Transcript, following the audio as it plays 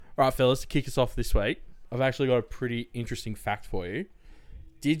All right, fellas, to kick us off this week, I've actually got a pretty interesting fact for you.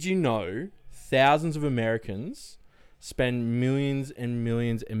 Did you know thousands of Americans spend millions and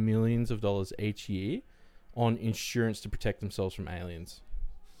millions and millions of dollars each year on insurance to protect themselves from aliens?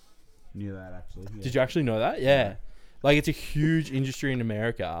 Knew that, actually. Yeah. Did you actually know that? Yeah. Like, it's a huge industry in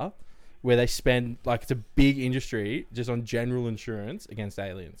America where they spend, like, it's a big industry just on general insurance against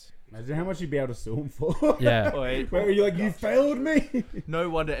aliens. Imagine how much you'd be able to sue them for. Yeah. Where you're like, you failed me. No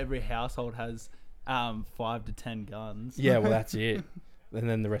wonder every household has 5 to 10 guns. Yeah, well, that's it. And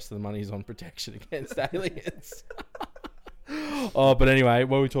then the rest of the money is on protection against aliens. But anyway,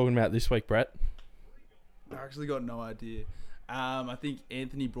 what are we talking about this week, Brett? I actually got no idea. I think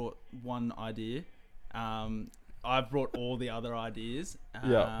Anthony brought one idea. I've brought all the other ideas.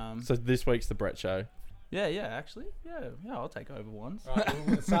 So this week's the Brett Show. Yeah, actually. Yeah, I'll take over once. Right,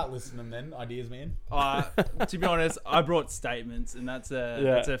 we'll start listening then. Ideas, man. To be honest, I brought statements, and that's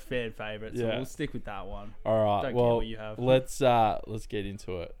a fan favourite, so we'll stick with that one. All right, Don't care what you have. let's get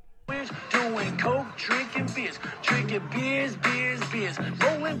into it. Doing coke, drinking beers,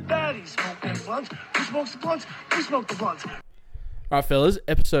 rolling baddies, smoking blunts. Who smokes the blunts? We smoke the blunts. All right, fellas,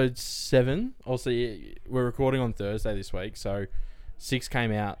 episode 7. Also, we're recording on Thursday this week, so 6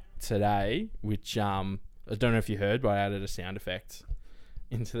 came out today, which I don't know if you heard, but I added a sound effect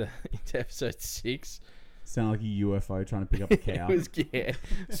into episode 6. Sound like a UFO trying to pick up a cow. It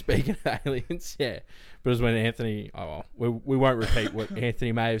was, speaking of aliens, but it was when Anthony. Oh, well, we won't repeat what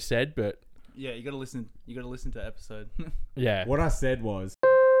Anthony may have said, but Yeah, you gotta listen. You gotta listen to episode. yeah. What I said was...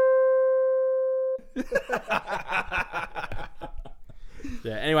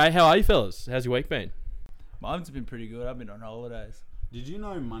 Yeah. Anyway, how are you, fellas? How's your week been? Mine's been pretty good. I've been on holidays. Did you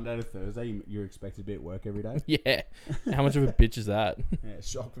know Monday to Thursday you're expected to be at work every day? Yeah. How much of a bitch is that? Yeah, it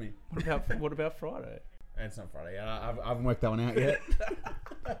shocked me. What about Friday? It's not Friday. I haven't worked that one out yet.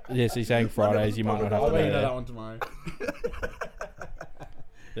 Yeah, so you're saying Fridays you might not have I'll to let be you know there. that one tomorrow.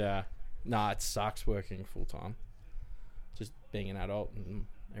 Yeah. Nah, it sucks working full time. Just being an adult and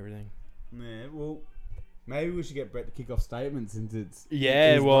everything. Yeah, well, maybe we should get Brett to kick off statements since it's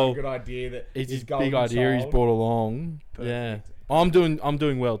well, a good idea that it's his golden big idea he's child. brought along. Perfect. Yeah. I'm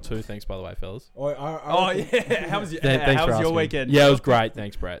doing well too, thanks by the way, fellas. I Yeah. How was Thanks how for was your asking. weekend? Yeah, it was great.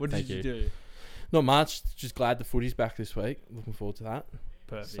 Thanks, Brett. What Thank did you do? Not much. Just glad the footy's back this week. Looking forward to that.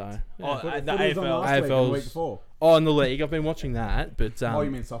 Perfect. So, Oh, yeah. the Footy was on AFL. last week and the AFL's week before. Oh, in the league, I've been watching that, but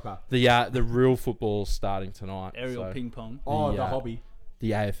You mean soccer? the real football's starting tonight. Aerial so ping pong. Oh, the Yeah. hobby.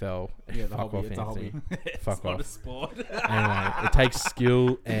 the AFL. Yeah, the Fuck hobby. off, It's a Anthony. hobby. It's Fuck not off. a sport. Anyway, it takes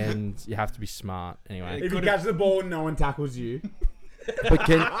skill and you have to be smart. Anyway, If you catch the ball and no one tackles you. but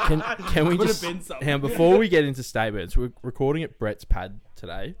can we Could've just been something. now before we get into statements, we're recording at Brett's pad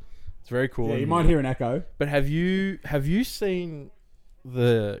today. It's very cool. Yeah, in you here. might hear an echo. But have you seen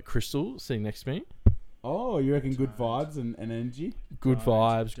the crystal sitting next to me? Oh, you reckon good vibes and energy? Good Don't,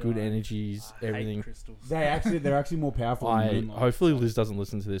 vibes, good don't. energies, I hate everything. crystals. They're actually more powerful than I moonlight. hopefully Liz doesn't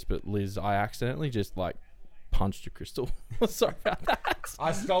listen to this, but Liz, I accidentally just like punched your crystal. Sorry about that.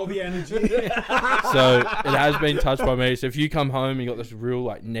 I stole the energy. So it has been touched by me. So if you come home and you got this real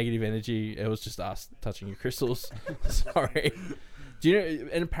like negative energy, it was just us touching your crystals. Sorry. Do you know?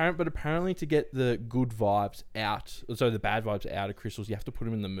 And apparently to get the good vibes out, so the bad vibes out of crystals, you have to put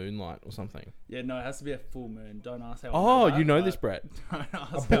them in the moonlight or something. Yeah, no, it has to be a full moon. Don't ask how. I Oh, that, you know but- this, Brett. Don't A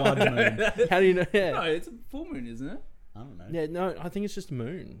ask blood how I know moon. that. How do you know? Yeah. No, it's a full moon, isn't it? I don't know. Yeah, no, I think it's just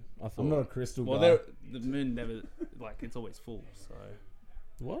moon. I thought. I'm not a crystal Well, guy. the moon never it's always full, so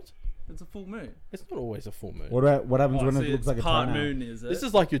What? it's a full moon. It's not always a full moon. What happens Oh, when so it looks it's like a part toenail? moon, is it? This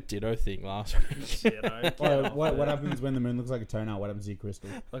is like your ditto thing last week. You know, get off What it. happens when the moon looks like a toenail? What happens to your crystal?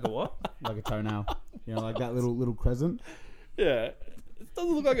 Like a what? Like a toenail. You know, like that little crescent. Yeah. It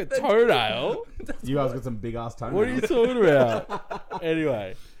doesn't look like a toenail. You guys got some big ass toenails. What are you talking about?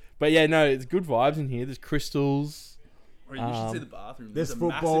 Anyway. But yeah, no, it's good vibes in here. There's crystals. Or you should see the bathroom. There's a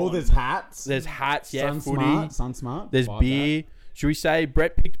football. massive There's one. hats. There's hats, yeah, Sun footy. smart. Sun smart. There's Vibe beer. Should we say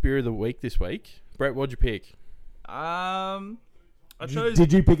Brett picked beer of the week this week? Brett, what'd you pick? I that. chose.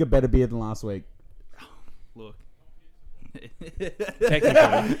 Did you pick a better beer than last week? Look.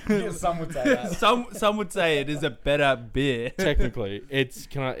 Technically. Some would say that. Some would say it is a better beer. Technically.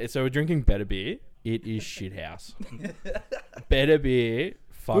 So we're drinking better beer. It is shithouse. Better beer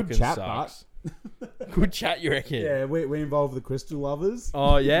fucking chat, sucks. Good chat, you reckon? Yeah, we involve the crystal lovers.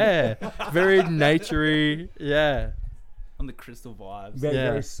 Oh yeah. Very naturey. Yeah. On the crystal vibes. Very, Yeah.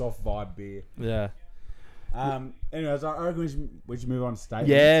 very soft vibe beer. Yeah. Anyways, I reckon we should move on to statements.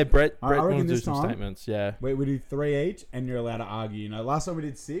 Yeah, Brett I reckon wants to do this some time- statements. Yeah. We do 3 each, and you're allowed to argue. You know, last time we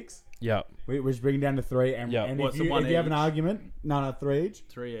did 6. Yeah. We should bring it down to 3. And, Yeah. and What, if so you one have an each? argument, no, 3 each.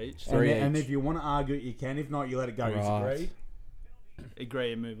 3 each. Three And each. if you want to argue it, you can. If not, you let it go. Right. Agree?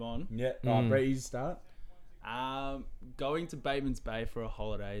 Agree and move on. Yeah. Brett, you start. Going to Bateman's Bay for a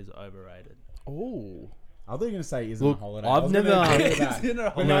holiday is overrated. Oh. I thought you were going to say isn't Look, a holiday. I've I was gonna never- agree with that. Isn't a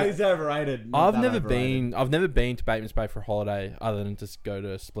But no, holiday. it's overrated. Not I've that never overrated. been to Bateman's Bay for a holiday other than just go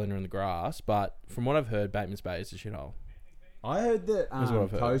to Splendour in the Grass. But from what I've heard, Bateman's Bay is a shithole. I heard that That's what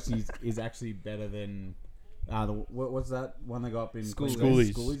I've heard. Coast is actually better than what's that one they got up in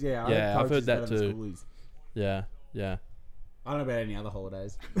Schoolies. Schoolies. Yeah, Yeah, I've Coast heard is that better than too. Schoolies. Yeah, yeah. I don't know about any other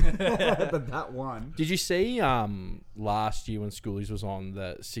holidays, but that one. Did you see last year when Schoolies was on,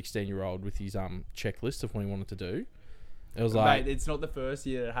 the 16-year-old with his checklist of what he wanted to do? It was like, Mate, it's not the first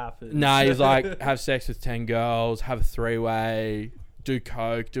year it happens. nah, he was like, have sex with 10 girls, have a 3-way, do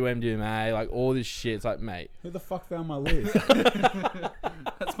coke, do MDMA, like all this shit. It's like, mate. Who the fuck found my list?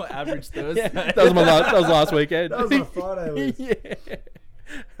 That's my average Thursday. Yeah, that was last weekend. That was my Friday list.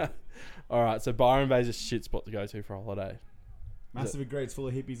 Yeah. All right, so Byron Bay's a shit spot to go to for a holiday. Massive agree. It's full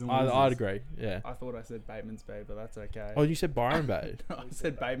of hippies and I'd losers. agree. Yeah. I thought I said Bateman's Bay, but that's okay. Oh, you said Byron Bay. I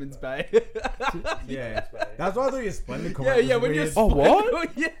said Bateman's Bay. Yeah, that's why I thought you splendid. yeah, when you're Oh, what?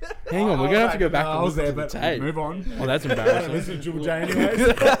 yeah. Hang on, we're gonna have to go back I and was listen there, to the but tape. move on. Oh, that's I embarrassing. listen to Triple J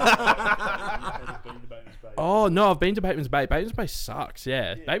anyways. Oh no, I've been to Bateman's Bay. Bateman's Bay sucks.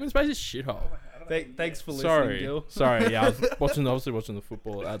 Yeah, Bateman's Bay's a shithole. Thanks for listening, Gil. Sorry. Yeah, I was obviously watching the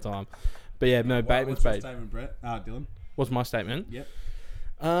football at that time. But yeah, no, Bateman's What's your Bay. statement, Brett? Dylan. What's my statement? Yep.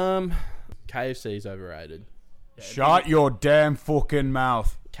 KFC is overrated. Shut your damn fucking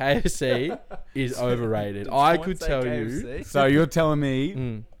mouth. KFC is overrated. I Don't could say tell you. KFC. So you're telling me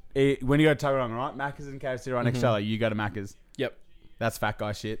Mm, when you go to Tauranga, right? Macca's and KFC right next to each other. You go to Macca's. yep, That's fat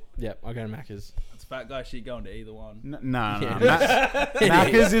guy shit. yep. I go to Macca's. It's fat guy shit going to either one. No. Yeah.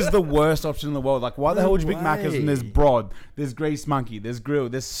 Macca's is the worst option in the world. Like, why the hell would you pick way. Macca's when there's Broad, there's Grease Monkey, there's Grill,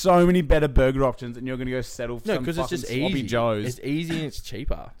 there's so many better burger options, and you're gonna go settle for No, some because it's fucking just sloppy easy. Joes. It's easy and it's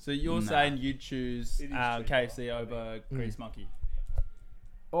cheaper. So you're Nah. saying you'd choose KFC over Grease Monkey?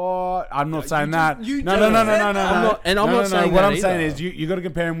 Oh, I'm not saying you that. just- you No. just said I'm that. not- and I'm No, not saying What that I'm saying either. is you got to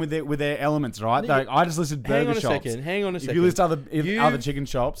compare them with their elements, right? No, Like, I just listed Hang burger on a shops. second. Hang on a If second. you list other You've- chicken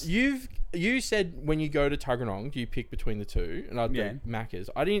shops, You said when you go to Tuggeranong, do you pick between the two? And I'd Yeah. go Macca's.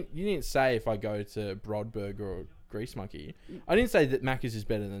 You didn't say if I go to Broadburger or Grease Monkey. I didn't say that Macca's is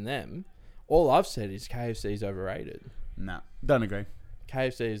better than them. All I've said is KFC is overrated. no, don't agree.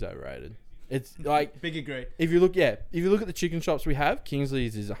 KFC is overrated. It's like Big agree. if you look at the chicken shops we have,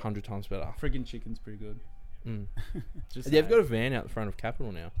 Kingsley's is 100 times better. Friggin' chicken's pretty good. Mm. Just They've saying. got a van out the front of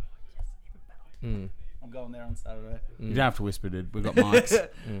Capital now. Mm. I'm going there on Saturday. You don't have to whisper, dude. We've got mics.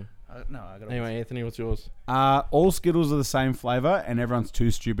 Mm. No, I got to. Anyway, Anthony, what's yours? All Skittles are the same flavor, and everyone's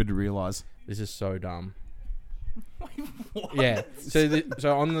too stupid to realize. This is so dumb. Yeah.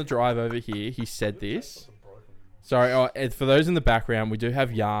 So on the drive over here, he said this. Sorry, and for those in the background, we do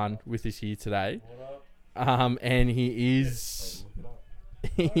have Yarn with us here today. And he is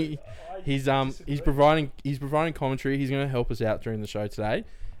he's providing commentary. He's going to help us out during the show today,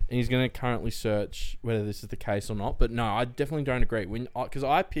 and he's going to currently search whether this is the case or not. But no, I definitely don't agree. Because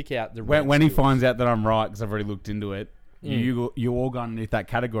I pick out the red When he Skittles. finds out that I'm right, because I've already looked into it, Mm. you all got underneath that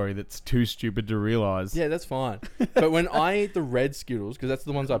category that's too stupid to realize. Yeah, that's fine. But when I eat the red Skittles, because that's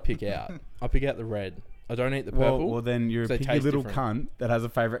the ones I pick out the red. I don't eat the purple. Well, then you're a 'cause they picky taste little different. cunt that has a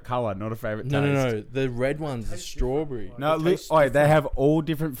favorite color, not a favorite taste. No. The red one's the strawberry. No, It look, tastes they different. have all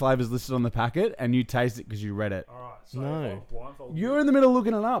different flavors listed on the packet, and you taste it because you read it. Alright, so No. if I blindfold You're in the middle of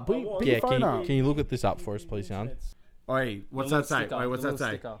looking it up. Put your Yeah, phone up. can you look at this up for us, please, Jan? Oi, what's that say? Wait, what's that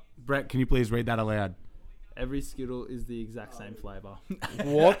say? Brett, can you please read that aloud? Every Skittle is the exact same flavor.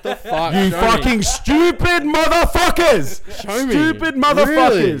 What the fuck? You Show me. fucking stupid motherfuckers! Show me. Stupid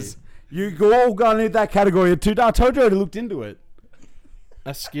motherfuckers! You all got into that category too. I told you I looked into it.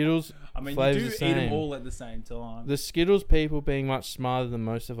 A Skittles I mean, you flavors do the eat same. them all at the same time. The Skittles people, being much smarter than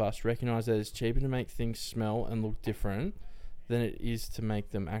most of us, recognise that it's cheaper to make things smell and look different than it is to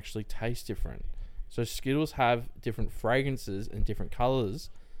make them actually taste different. So Skittles have different fragrances and different colours,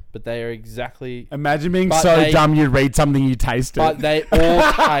 but they are exactly... Imagine being But so they- dumb you read something you tasted. But they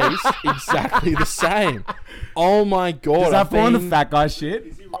all taste exactly the same. Oh my god! Does that I've fall into been- fat guy shit?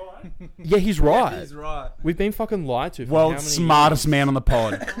 Is he right? Yeah, he's right. He's right. We've been fucking lied to. For how World's many smartest years? man on the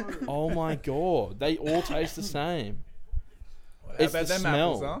pod. Oh my god, they all taste the same. It's How about the them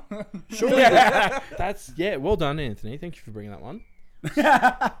smell. apples, huh? Sure. That's well done, Anthony. Thank you for bringing that one.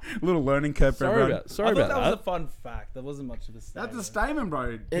 Little learning curve for Sorry everyone. about sorry I thought about that that. was a fun fact. That wasn't much of a statement. That's a statement,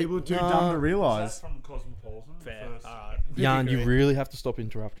 bro. People are too nah. dumb to That's realise. from Cosmopolitan. fair. First. All right. Jan, you 50 really have to stop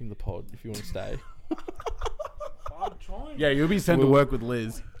interrupting the pod if you want to stay. I'm trying. Yeah, you'll be sent to Well- work with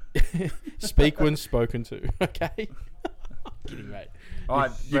Liz. Speak when spoken to. Okay. Kidding, mate. All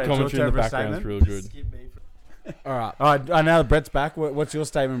right, Your Brett, commentary in the your background is statement? real grand. good. Skip me for- All right. All right, now that Brett's back, what's your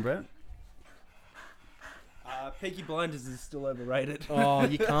statement, Brett? Peaky Blinders is still overrated. Oh,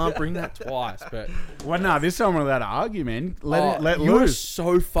 you can't bring that twice, but Well, no, this time we're allowed to argue, man. Let you are loose.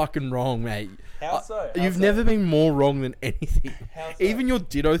 so fucking wrong, mate. How so? How You've so? never been more wrong than anything. How so? Even your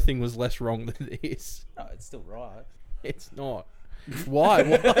ditto thing was less wrong than this. No, it's still right. It's not. Why?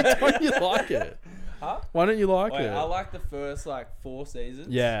 Why don't you like it? Huh? Why don't you like Wait, it? I like the first 4 seasons.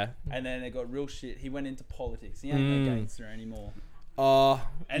 Yeah. And then it got real shit. He went into politics. He ain't no gangster anymore.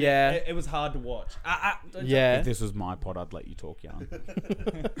 And Yeah. It was hard to watch. Don't Yeah. If this was my pod, I'd let you talk, Jan.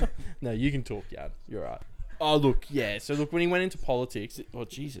 No, you can talk, Jan. You're right. Oh, look, yeah. So, look, when he went into politics... Oh,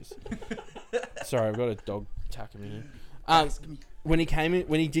 Jesus. Sorry, I've got a dog attacking me. When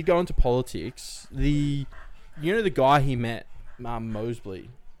he did go into politics, the guy he met, Mosley,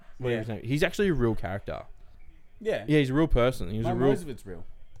 whatever his name, he's actually a real character. Yeah. Yeah, he's a real person. He was a real... Most of it's real.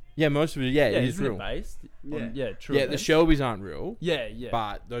 Yeah, most of it, yeah, it is isn't real. it based? Yeah. Yeah, true. Yeah, the Shelbys aren't real, Yeah, yeah.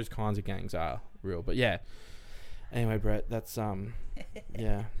 but those kinds of gangs are real. But, yeah. Anyway, Brett, that's,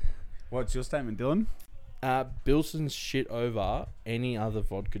 yeah. What's your statement, Dylan? Bilson's shit over any other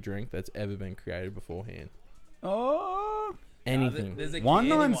vodka drink that's ever been created beforehand. Oh. Anything. There's a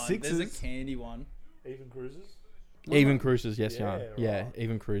 196s. There's a candy one. Even cruises. Even cruises, yes, Yeah, yeah. Yeah, right.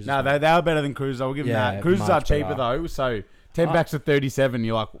 even cruises. No, they are better than cruises. I'll give them Yeah, that. Cruises are much cheaper, better. though, so 10 Ah. packs of 37,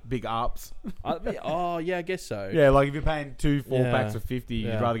 you're like big ups. Oh, yeah, I guess so. Yeah, like if you're paying 2 4 Yeah. packs of 50,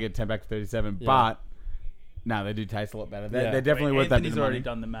 Yeah. you'd rather get 10 packs of 37. Yeah. But, no, they do taste a lot better. They're, Yeah. they're definitely worth that. Anthony's bit of already money.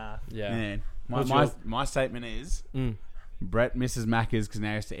 done the math. Yeah. Man, What's my your- my statement is Mm. Brett misses Macca's because now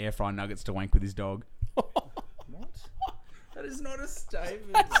he has to air fry nuggets to wank with his dog. What? That is not a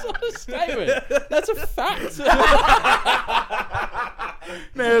statement. That's not a statement. That's a fact.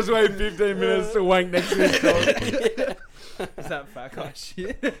 Now he's waiting 15 minutes to wank next to his dog. Is that fat guy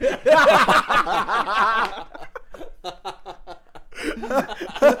shit?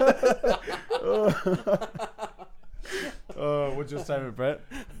 What's your statement, Brett?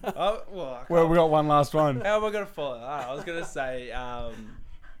 Oh, well, I Well, can't- we got one last one. how am I going to follow? I was going to say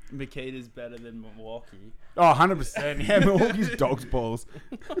Makita's better than Milwaukee. Oh, 100%. Yeah, Milwaukee's dog's balls.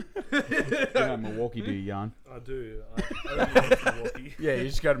 You know Milwaukee, do you, Jan? I do. I don't know if Milwaukee. Yeah, you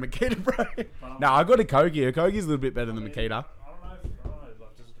just go to Makita, bro. No, I got a Kogi. A Kogi's a little bit better than Makita. I don't know.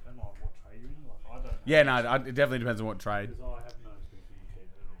 Like, does it depend on what trade you're in? Like, I don't know. Yeah, no, it definitely depends on what trade. Because I have no experience in UK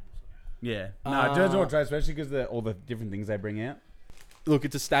at all. So. Yeah. No, it depends on what trade, especially because all the different things they bring out. Look,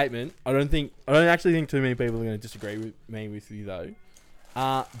 it's a statement. I don't actually think too many people are going to disagree with you though.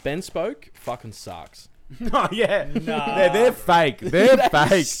 Ben Spoke fucking sucks. Oh, yeah. Nah. They're fake. They're They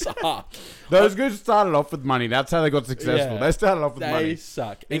fake. suck. Those guys started off with money. That's how they got successful. Yeah. They started off with They money.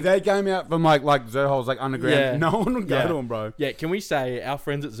 suck. If they came out from like Zerhol's like underground, Yeah. no one would go Yeah. to them, bro. Yeah, can we say our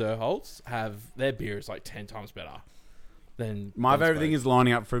friends at Zerholtz have their beer is like 10 times better than My Ben favorite Spoke. thing is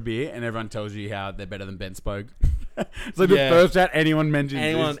lining up for a beer and everyone tells you how they're better than Ben Spoke. It's like Yeah. the first chat anyone mentions.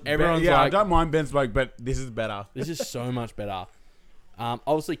 Everyone's yeah, I like- don't mind Ben Spoke, but this is better. This is so much better.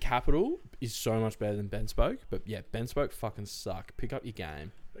 Obviously, Capital is so much better than Ben Spoke, but yeah, Ben Spoke fucking suck. Pick up your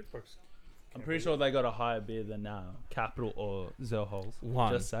game. Xbox. I'm pretty sure they got a higher beer than Capital or Zellholes.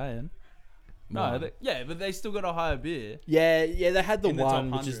 One. Just saying. One. No, yeah, but they still got a higher beer. Yeah, they had the In the top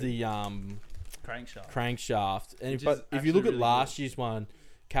one which is 100. the Crankshaft. crankshaft. And Which but is if you look actually at really last year's one,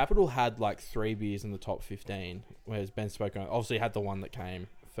 Capital had like 3 beers in the top 15, whereas Ben Spoke obviously had the one that came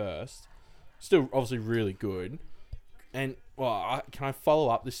first. Still, obviously, really good. And well, can I follow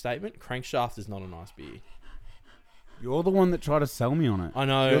up this statement? Crankshaft is not a nice beer. You're the one that tried to sell me on it. I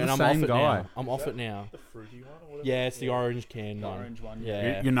know, You're the and I'm same off it guy. now. I'm off it now. The fruity one or whatever? Yeah, it's the orange can The one. orange one.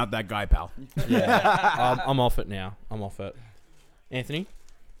 Yeah, You're not that guy, pal. yeah. I'm off it now. I'm off it. Anthony?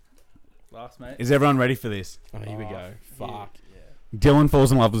 Last mate. Is everyone ready for this? Oh, here we go. Fuck. Dylan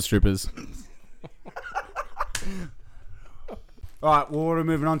falls in love with strippers. All right, well, what are we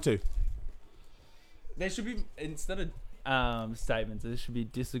moving on to? There should be, instead of statements, there should be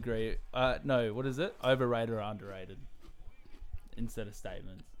disagree. No, what is it? Overrated or underrated? Instead of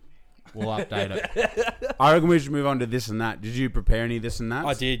statements. We'll update it. I reckon we should move on to this and that. Did you prepare any this and that?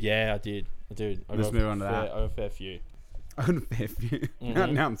 I did, yeah, I did. I Let's got move on to that. I got a fair few. I got a fair few.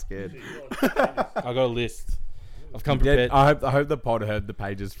 Mhm. Now I'm scared. I got a list. I've come Yeah, prepared. I hope the pod heard the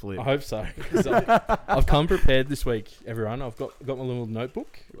pages flip. I hope so. 'Cause I've come prepared this week, everyone. I've got my little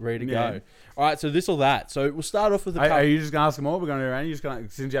notebook ready to Yeah. go. All right, so this or that. So we'll start off with a Are couple. you just gonna ask them all? We're gonna do around. You just gonna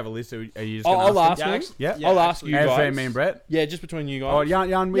since you have a list. Are you just I'll gonna ask them? them. Yeah. Yeah, I'll ask actually. you And guys. me and Brett. Yeah, just between you guys. Oh,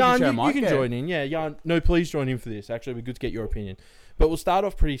 Jan, we can Jan, share a you mic. can Yeah. join in. Yeah, Jan. No, please join in for this. Actually, it'd be good to get your opinion. But we'll start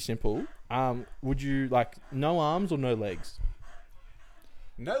off pretty simple. Would you like no arms or no legs?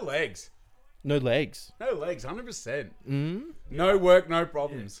 No legs. No legs. No legs. 100%. Mm? No work. No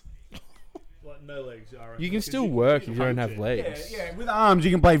problems. Like no legs. I reckon, You can 'cause still work if you don't have punch legs. Yeah. With arms,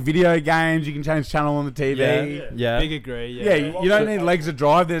 you can play video games. You can change channel on the TV. Yeah. Yeah. Yeah. Big agree. Yeah, Yeah. you don't need legs to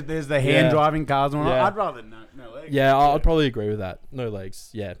drive. There's the hand Yeah. driving cars and all that. Yeah. I'd rather no legs. Yeah, I'd probably agree with that. No legs.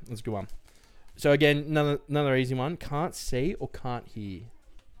 Yeah, that's a good one. So again, another easy one. Can't see or can't hear.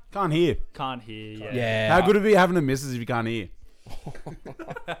 Can't hear. Can't hear. Yeah. Yeah. How good would it be having a missus if you can't hear?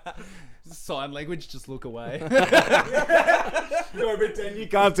 Sign language. Just look away. No, pretend you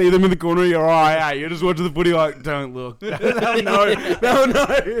can't see them in the corner of your eye. Hey, you're just watching the footy like, don't look. They'll know. They'll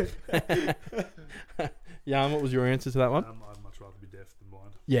know. Jan, what was your answer to that one? I'd much rather be deaf than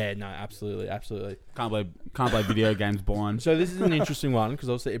blind. Yeah, no, absolutely, absolutely. Can't play video games blind. So this is an interesting one because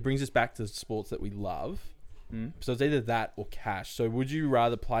obviously it brings us back to sports that we love. Mm. So it's either that or cash. So would you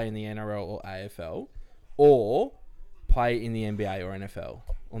rather play in the NRL or AFL, or play in the NBA or NFL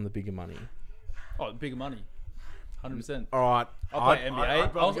on the bigger money? Oh, bigger money. 100%. All right. I'll play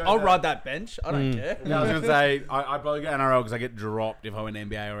NBA. I'll ride that bench. I don't care. I was going to say, I'd probably go NRL because I get dropped if I went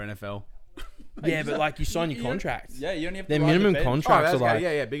NBA or NFL. Yeah, but like you sign your contract. Yeah, you only have to Their ride the minimum bench. contracts are like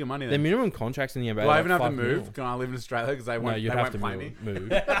yeah, bigger money their then. minimum contracts in the NBA. Do I are even like have to 5 move? mil. Can I live in Australia because they No, won't, you'd they have won't to play move. me?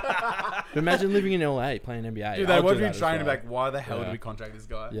 But imagine living in LA playing NBA. Dude, they I'll watch do me that as train and be well. like, why the hell Yeah. did we contract this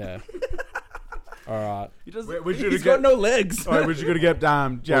guy? Yeah. All right. He doesn't, We should've he's got no legs. All right, we should go to get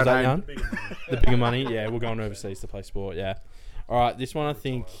What was Jared that, Hayne. Jan? The bigger money. Yeah, we're going overseas to play sport. Yeah. All right. This one, I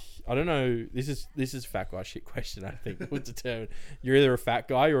think. I don't know. This is fat guy shit question. I think would determine you're either a fat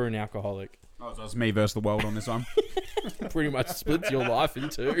guy or an alcoholic. Oh, so it's me versus the world on this one. Pretty much splits your life in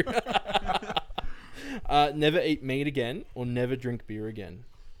two. Never eat meat again or never drink beer again.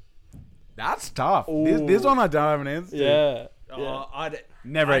 That's tough. Ooh. This one I don't have an answer to. Yeah. Oh,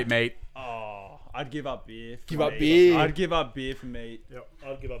 Never eat meat. I'd give up beer. For Give up meat. beer. I'd give up beer for meat. Yep,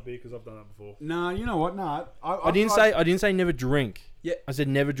 I'd give up beer because I've done that before. Nah, you know what? Nah. I didn't say never drink. Yeah. I said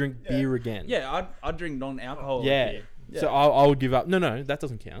never drink beer again. Yeah, I'd drink non-alcoholic Yeah. beer. So I would give up. No, that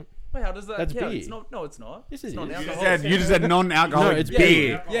doesn't count. Wait, how does that That's count? beer. It's not. No, it's not. Yes, it it's is. not You You just alcoholic. said non-alcoholic No, it's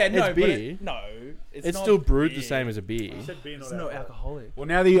beer. Yeah, no, It's but beer. it's It's not still brewed beer. the same as a beer. You said beer, not It's not alcoholic. Well,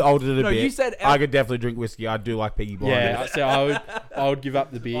 now that you altered it a No, bit, you said I could definitely drink whiskey. I do like Piggy Blinders. Yeah, so I would give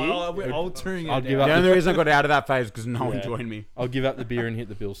up the beer. We're altering it. I'd give now. up The only reason I got out of that phase because no one Yeah. joined me. I'll give up the beer and hit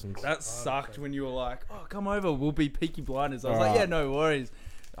the Bilsons. That sucked when you were like, "Oh, come over, we'll be Peaky Blinders." I was Alright. like, "Yeah, no worries."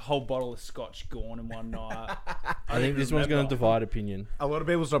 A whole bottle of scotch gone in one night. I think this one's going to divide opinion. A lot of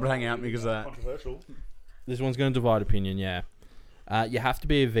people stopped hanging out with me because of that. Controversial. This one's going to divide opinion, yeah. You have to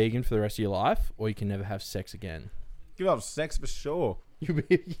be a vegan for the rest of your life, or you can never have sex again. Give up sex for sure. You'd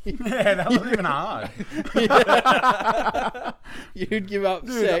be- Yeah, that wasn't even hard. You'd give up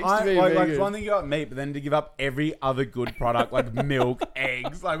Dude, sex to be a like vegan. it's one thing you got meat, but then to give up every other good product like milk,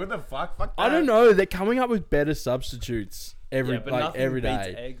 eggs, like what the fuck? Fuck I that. don't know. They're coming up with better substitutes every yeah, but like nothing every beats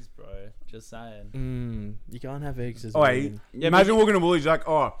day. eggs, bro. Just saying. You can't have eggs as Oh, a wait, vegan. Yeah, imagine walking to Woolies like,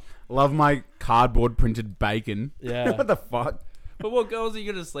 oh, love my cardboard printed bacon. Yeah. What the fuck? But what girls are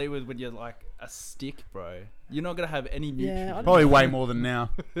you gonna sleep with when you're like a stick, bro? You're not gonna have any Yeah, nutrients. I don't Probably know. way more than now.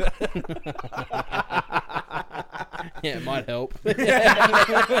 Yeah, it might help.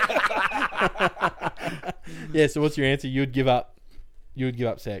 Yeah. So what's your answer? You'd give up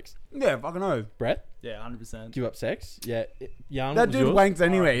sex. Yeah, fucking know. Brett, Yeah, 100%. give up sex. Yeah. Jan, That what was dude yours? wanks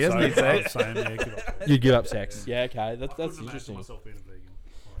anyway. He doesn't need sex. Same, yeah, give up. You'd give up sex. Yeah. Okay. I That's couldn't imagine interesting. myself being a vegan.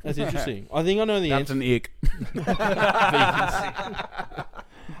 That's interesting. I think I know the That's answer. an ick.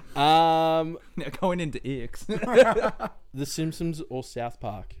 Now going into icks. The Simpsons or South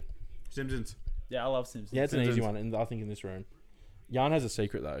Park? Simpsons. Yeah, I love Simpsons. Yeah, it's an easy Simpsons. one, and I think in this room, Jan has a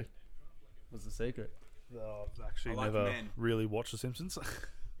secret though. What's the secret? I've actually I like never men. really watched The Simpsons.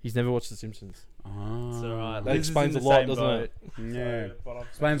 He's never watched The Simpsons. Oh. It's alright. That Liz is explains in a the lot, same doesn't boat. it? Yeah. But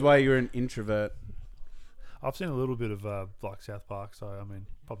Explains why you're an introvert. I've seen a little bit of like South Park, so I mean,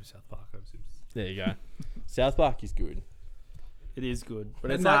 probably South Park over Simpsons. There you go. South Park is good. It is good,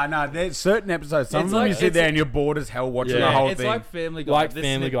 but it's No, there's certain episodes. Some of It's them like- you sit it's there like- and you're bored as hell watching Yeah. the whole it's thing. like Family Guy. Like The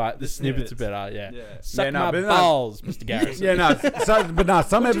Family Guy, the snippets are snippets. better. Yeah. Yeah. Suck Yeah, no, my but no. balls, Mr. Garrison. Yeah, no. Some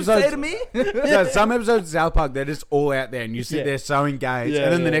What'd you episodes. say to me? So some episodes of South Park, they're just all out there, and you sit Yeah. there so engaged, Yeah,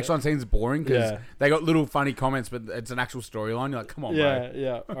 and then the yeah. next one seems boring because Yeah. they got little funny comments, but it's an actual storyline. You're like, come on, bro.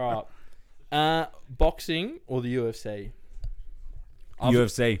 Yeah. All right. Boxing or the UFC?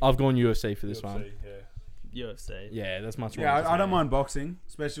 UFC. I've gone UFC for this one. UFC. Yeah, that's much more. Yeah, I don't entertaining. mind boxing,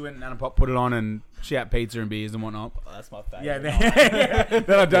 especially when Nana Pop put it on and shout pizza and beers and whatnot. Oh, that's my favorite. Yeah,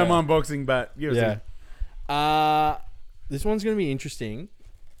 then I don't mind boxing, but UFC. Yeah. This one's gonna be interesting.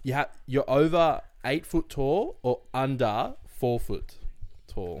 You're over 8 foot tall or under 4 foot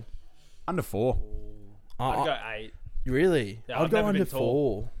tall. Under 4. I'd go 8. Really? Yeah, I'd I've go never under been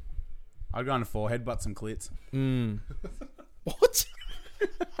tall. 4. I'd go under 4, headbutts and clits. What?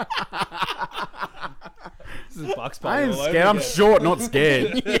 This is Bucks I Bunny ain't all over scared. I'm again. short, not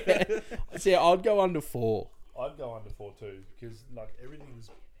scared. See, I'd go under 4. I'd go under 4 too because like everything's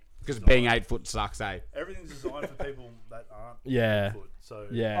Because being 8 foot sucks, eh? everything's designed for people that aren't Yeah. 8 foot. So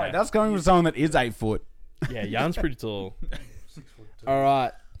Yeah. That's coming from someone that is 8 foot. Yeah, Jan's pretty tall. 6 foot 2. All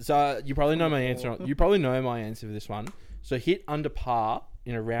right. So you probably know my answer. You probably know my answer for this one. So hit under par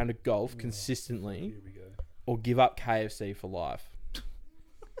in a round of golf consistently, Here we go. or give up KFC for life.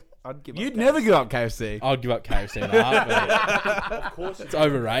 I'd give You'd never give up KFC. I'd give up KFC in a heartbeat. Of course, It's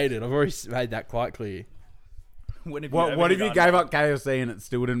overrated. I've already made that quite clear. When have What if you gave up KFC and it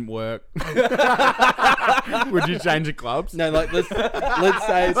still didn't work? Would you change your clubs? No, like let's say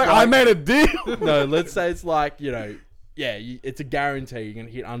it's Like, like, I made a deal. no, let's say it's like it's a guarantee you're gonna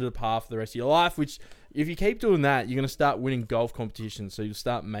hit under the par for the rest of your life. Which, if you keep doing that, you're gonna start winning golf competitions, so you'll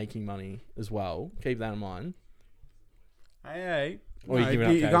start making money as well. Keep that in mind. Hey. Or you No, giving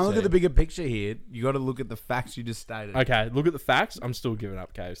up you can't look KFC? at the bigger picture here. You got to look at the facts you just stated. Okay, look at the facts. I'm still giving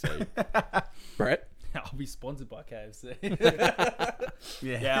up KFC. Brett? I'll be sponsored by KFC.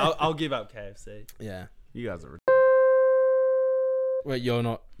 Yeah. Yeah, I'll give up KFC. Yeah. You guys are. Wait, you're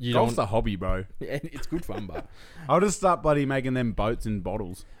not. You Golf's don't. a hobby, bro. It's good fun, but. I'll just start bloody making them boats and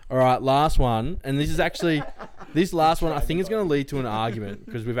bottles. All right, last one, and this is actually this last one. I think is going to lead to an argument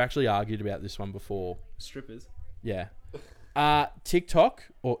because we've actually argued about this one before. Strippers. Yeah. TikTok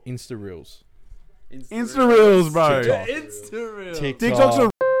or Insta Reels? Insta Reels, bro. TikTok. Insta Reels. TikTok's a.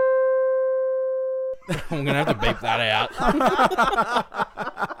 I'm gonna have to beep that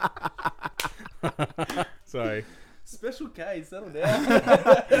out. Sorry. Special K, settle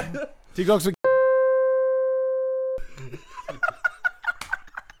down. TikTok's a.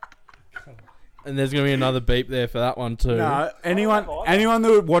 And there's gonna be another beep there for that one too. No, anyone that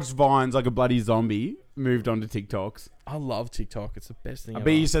would watch Vines like a bloody zombie moved on to TikToks. I love TikTok. It's the best thing. I ever.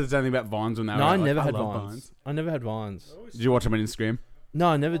 bet you said something about Vines when they were No, I out, like, never had love Vines. I never had Vines. Did you watch them on Instagram? No,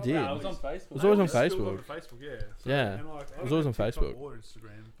 I never did. I was on Facebook. It was always on Still Facebook. got Facebook, yeah. Yeah. And like, I It was don't always have on TikTok Facebook. or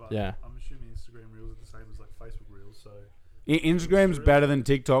Instagram, but Yeah. I'm assuming Instagram Reels are the same as like Facebook Reels. So Instagram's better than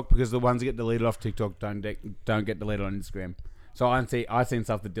TikTok because the ones that get deleted off TikTok don't get deleted on Instagram. So I've seen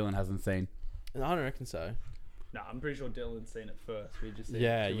stuff that Dylan hasn't seen. No, I don't reckon so. No, I'm pretty sure Dylan's seen it first. We just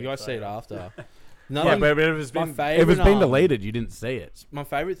Yeah, you guys see it after. No, Yeah, but if it's my been favourite, deleted, you didn't see it. my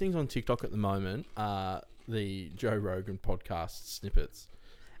favorite things on TikTok at the moment are the Joe Rogan podcast snippets.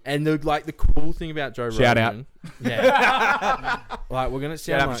 And the cool thing about Joe Shout Rogan, yeah, like we're gonna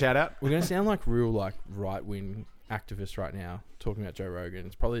sound Shout out. we're gonna sound like real right wing activists right now talking about Joe Rogan.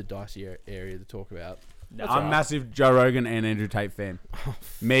 It's probably a dicey area to talk about. No, I'm a massive Joe Rogan and Andrew Tate fan.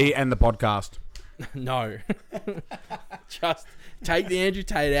 Me and the podcast. No, just take the Andrew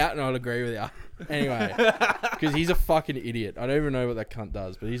Tate out, and I'll agree with you. Anyway, because he's a fucking idiot. I don't even know what that cunt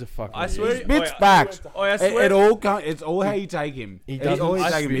does, but he's a fucking. I idiot. swear. Bits facts. I swear. It's all how you take him. He doesn't- all you I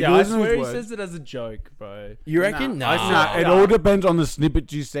take him. He I loses his swear he words. says it as a joke, bro. You reckon? Nah, Nah. it all depends on the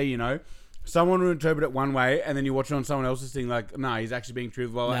snippet you see, you know. Someone will interpret it one way, and then you watch it on someone else's thing, like, nah, he's actually being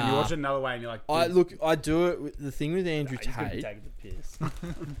truthful, and you Nah. watch it another way, and you're like, I do it. The thing with Andrew He's gonna be Tate, taking the piss.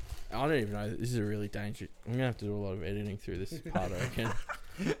 I don't even know. This is a really dangerous. I'm gonna have to do a lot of editing through this part, I reckon.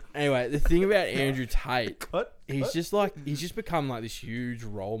 Anyway, the thing about Andrew Tate, he's just become like this huge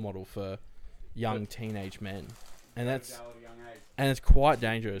role model for young teenage men, and it's quite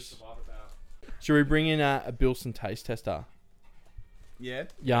dangerous. Should we bring in a Bilson taste tester? yeah.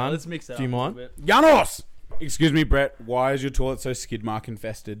 Jan, Let's mix that do you up a mind? little bit. Janos! Excuse me, Brett, why is your toilet so skid mark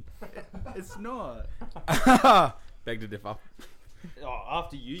infested? It's not. Beg to differ. Oh,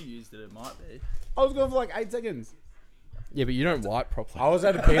 after you used it, it might be. I was going for like 8 seconds. Yeah, but you don't wipe properly. I was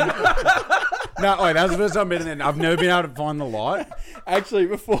at a pee. No, wait, that was the first time I've been in there. I've never been able to find the light. Actually,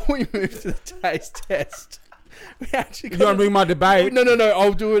 before we move to the taste test, We actually You want to bring my debate? No.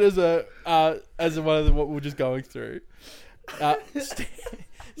 I'll do it as one of what we're just going through.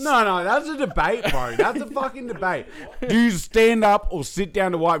 No, that's a debate, bro. That's a fucking debate. Do you stand up or sit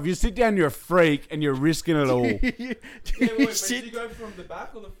down to wipe? If you sit down, you're a freak and you're risking it all. do you go from the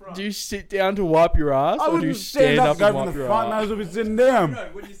back or the front? you sit down to wipe your ass, I or do you wouldn't stand up, go and from wipe the your front. Might ass? as well be sitting down. No,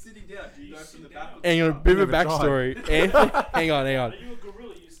 when you're sitting down, do you go from the back? Hang on, a bit of a Never tried. backstory. Anthony, hang on. Are you a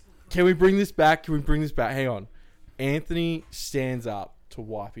gorilla? Can we bring this back? Hang on. Anthony stands up to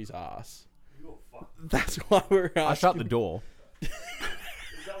wipe his ass. You're fucked. That's why we're asking. I shut the door. Is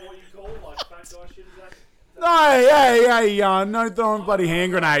that what you call like fat guy shit? Is that? No, hey, no throwing bloody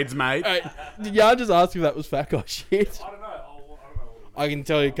hand grenades, mate. Hey, Jan just asked if that was fat guy shit. I don't know. I don't know. I can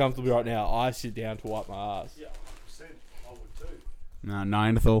tell you comfortably right now, I sit down to wipe my ass. Yeah, 100%. I would too. No,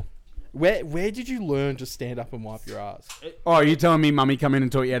 Neanderthal. Where did you learn to stand up and wipe your ass? Oh, you telling me mummy come in and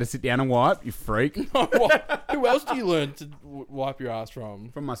taught you how to sit down and wipe? You freak. Who else do you learn to wipe your ass from?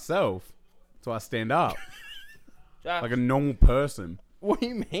 From myself. So I stand up. Jack, Like a normal person. What do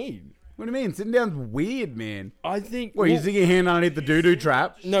you mean? What do you mean? Sitting down's weird, man. I think. What, you stick your hand underneath the doo-doo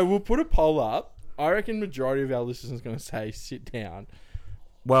trap? No, we'll put a poll up. I reckon majority of our listeners are going to say sit down.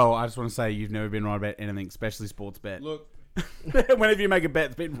 Well, I just want to say you've never been right about anything, especially sports bet. look, Whenever you make a bet,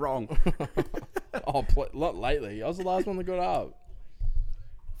 it's been wrong. Not lately. I was the last one that got up.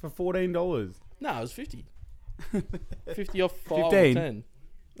 For $14. No, it was 50. 50 off 5 or 15. 10.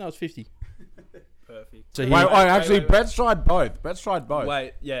 No, it was 50. perfect. So Wait, he, actually, wait. Brett's tried both.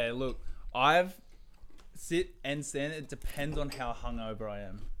 Wait, yeah, look, I've sit and stand. It depends on how hungover I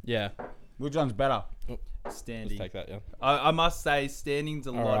am. yeah. Which one's better? Standing. Take that, yeah. I must say, standing's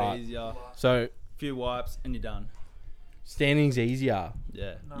a lot Alright. easier. So Few wipes and you're done. standing's easier.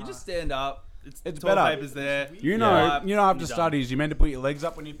 Yeah, you just stand up. It's It's toilet better. paper's there. You know, wipe, after you're done. studies, you meant to put your legs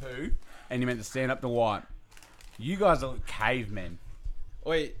up when you poo, and you meant to stand up to wipe. You guys are cavemen.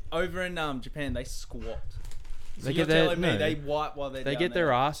 Wait, over in Japan, they squat. So They you're get their- telling me no. they wipe while they're They down get their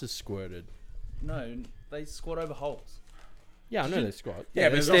there. asses squirted. No, they squat over holes. Yeah, I know they squat. Yeah,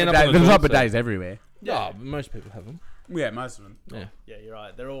 but they there's rubber days everywhere. Yeah, but most people have them. Yeah, most of them. Yeah. Yeah, you're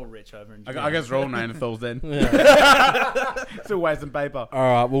right. They're all rich over in Japan. I guess we're all Neanderthals then. Yeah. Still wasting paper. All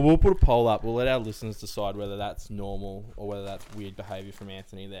right. Well, we'll put a poll up. We'll let our listeners decide whether that's normal or whether that's weird behaviour from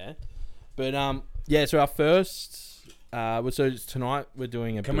Anthony there. But yeah. So our first, so tonight we're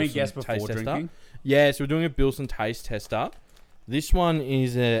doing a. Can we Bilson guess before taste drinking? tester. Yeah, so we're doing a Bilson taste tester. This one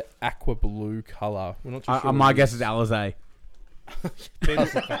is a aqua blue colour. We're not too sure. My guess is Alizé.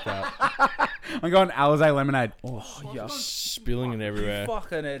 I'm going Alizé lemonade. Oh, you're spilling it everywhere.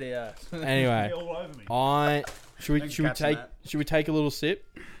 Fucking idiot. Anyway, All over me. should we Thanks, should we catching take that. should we take a little sip?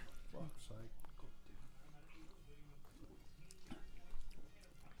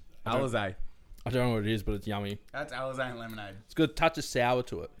 Alizé. I don't know what it is, but it's yummy. That's Alizé and lemonade. It's got a touch of sour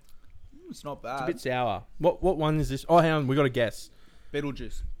to it. It's not It's bad. a bit sour. What one is this? Oh, hang on, we got to guess.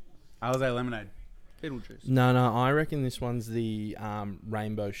 Beetlejuice. Alizé lemonade. Beetlejuice. No, I reckon this one's the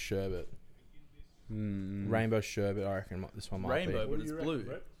rainbow sherbet. Hmm. Rainbow sherbet. I reckon this one might Rainbow, be. but it's blue.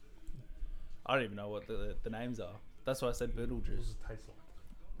 I don't even know what the names are. That's why I said Beetlejuice. Tastes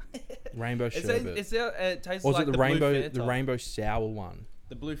like. Rainbow It, sherbet. it tastes or was like it the blue rainbow? Fanta. The rainbow sour one.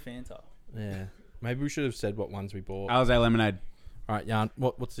 The blue Fanta. Yeah. Maybe we should have said what ones we bought. Alizé lemonade. All right, Jan.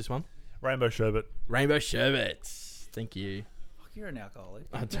 What's this one? Rainbow sherbet. Rainbow sherbet. Thank you. Fuck, you're an alcoholic.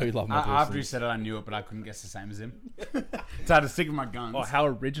 I do love my After he Bilsons. said it, I knew it, but I couldn't guess the same as him. So I had to stick with my guns. Oh, how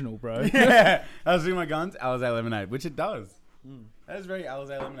original, bro. Yeah, I was doing my guns. Alizé lemonade, which it does. That is very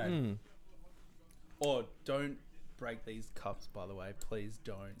Alizé lemonade. Mm. Or don't break these cups, by the way. Please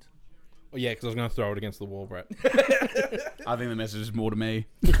don't. Oh, yeah, because I was going to throw it against the wall, Brett. I think the message is more to me.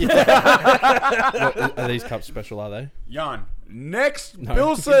 Are these cups special? Are they? Jan, next No.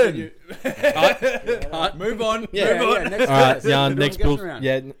 Bilson. Move on. Yeah, Move on. next All right, Bilson. Jan. We're Next doing bill. guess round.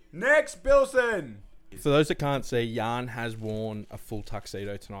 Yeah. Next Bilson. For those that can't see, Jan has worn a full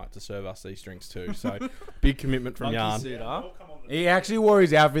tuxedo tonight to serve us these drinks too. So big commitment from Monkey Jan. suit, huh? I'll come on the He actually wore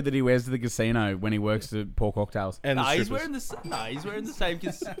his outfit that he wears to the casino when he works to pour cocktails. And the Nah, he's strippers. wearing the he's wearing the same.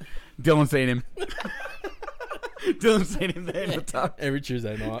 Dylan seen him. Dylan seen him there in the tux. Every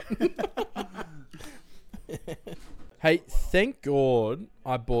Tuesday night. Hey, thank God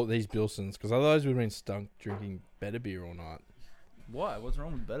I bought these Bilsons because otherwise we'd have been stunk drinking better beer all night. Why? What's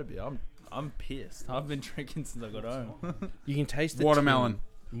wrong with better beer? I'm pissed. I've been drinking since I got home. You can taste the Watermelon.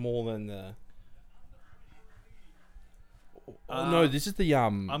 tin more than the. Oh no, this is the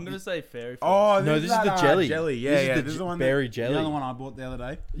I'm gonna say fairy. Oh, No, this is that, the jelly. Jelly, yeah, This is yeah. the This is the one. berry that, jelly. The other one I bought the other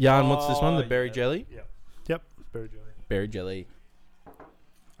day. Jan, what's this one? The Oh, berry yeah. jelly. Yep. It's berry jelly. Berry jelly.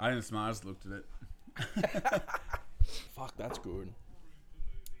 I didn't smell. I just looked at it. Fuck, that's good.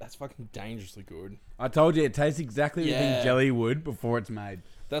 That's fucking dangerously good. I told you it tastes exactly the Yeah. thing jelly would before it's made.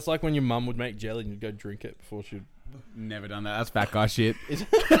 That's like when your mum would make jelly and you'd go drink it before she'd... Never done that. That's fat guy shit. Is-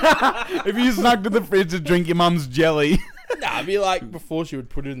 If you snuck to the fridge to drink your mum's jelly. Nah, I'd be like, before she would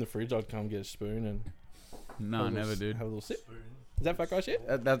put it in the fridge, I'd come get a spoon and... No, have a never, little- dude. Have a little sip. Is that fat guy shit?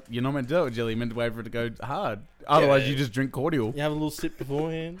 You're not meant to do it with jelly. You're meant to wait for it to go hard. Otherwise, Yeah. you just drink cordial. You have a little sip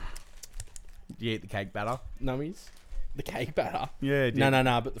beforehand. You eat the cake batter. Nummies. The cake batter. Yeah, dude.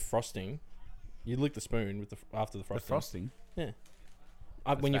 No, but the frosting. You lick the spoon with after the The frosting. frosting.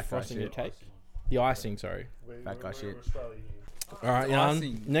 When you're fat guy frosting your shit. cake. The icing, sorry. Fat guy shit. Australia here. All right, Jan.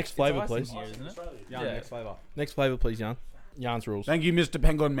 icing. Next It's flavour, icing please. here, isn't it? Australia. Yeah. flavour. Next flavour, please, Jan. Jan's rules. Thank you, Mr.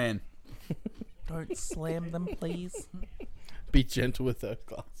 Penguin Man. Don't slam them, please. Be gentle with those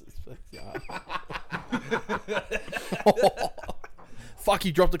glasses, please, Jan. Fuck,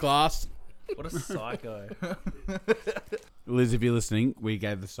 you dropped the glass. What a psycho. Liz, if you're listening, we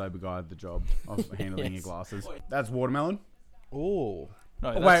gave the sober guy the job of handling your glasses. That's watermelon. Oh. No,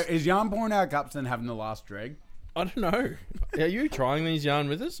 Oh, that's- wait, is Jan pouring out cups and having the last drag? I don't know. Are you trying these, Jan,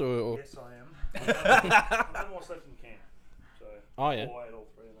 with us? Or? Yes, I am. I've got more left in the can. So, Oh, yeah. I ate all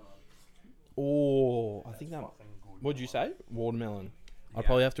three of them. Oh, I think that... Fucking good. What'd you say? Watermelon. I'd Yeah.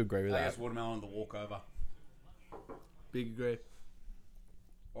 probably have to agree with I that. guess watermelon the walkover. Big agree.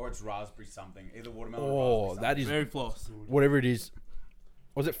 Or it's raspberry something. Either watermelon Oh, or that is... Very floss. Whatever it is.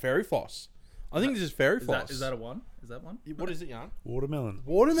 Was it fairy floss? I think this is fairy floss. Is that a one? Is that one? What is it, Jan? Watermelon.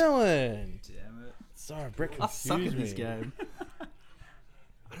 Watermelon. Damn it. Sorry, Brett I suck confused at this me. game.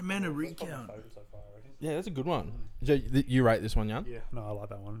 I demand a recount. Favorite so far, I reckon. Yeah, that's a good one. So you rate this one, Jan? Yeah, no, I like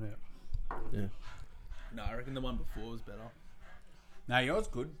that one. Yeah. Yeah. No, I reckon the one before was better. No, you know what's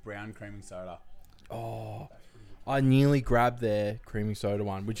good? Brown creaming soda. Oh, I nearly grabbed their creaming soda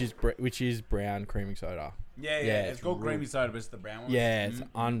one, which is brown creaming soda. Yeah, Yeah, it's it's called real- creamy soda, but it's the brown one. Yeah, it's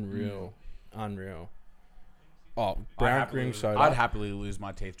unreal, unreal. Oh, brown creaming soda, I'd happily lose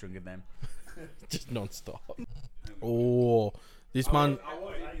my teeth drinking them. just non-stop. Oh, this one I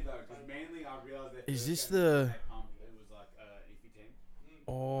was eating though, because mainly I realized that. is this the? It was like iffy team.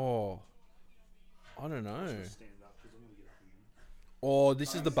 Oh, I don't know. Stand up because I'm going to get up again. Oh,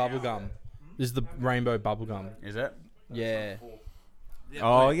 this is the bubble gum. This is the rainbow bubble gum. Is it? Yeah.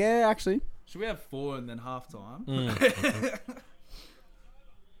 Oh wait, yeah, actually. Should we have 4 and then half time? Mm.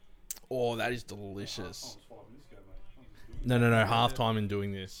 Oh, that is delicious. 5 minutes ago, mate. No. Half time in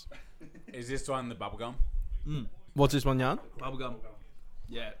doing this. Is this one the bubblegum? What's this one, Jan? Bubblegum.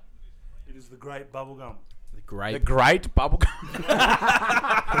 Yeah. It is the great bubblegum. The Great. great bubblegum.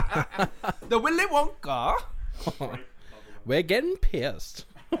 The Willy Wonka. We're getting pissed.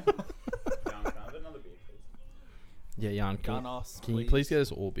 Yeah, Jan, Gun us, can you please get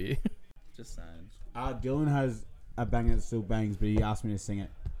us all beer? Just saying. Dylan has a bang that still bangs, but he asked me to sing it.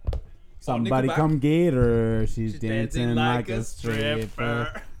 Somebody Nickelback? come get her. She's dancing like a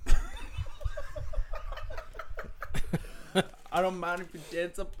stripper. I don't mind if you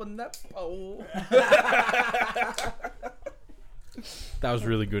dance up on that pole. That was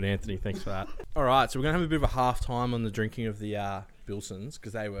really good, Anthony. Thanks for that. All right, so we're gonna have a bit of a half time on the drinking of the Bilsons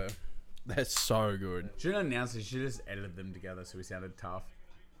because they're so good. Shouldn't announce it. Should just edit them together so we sounded tough.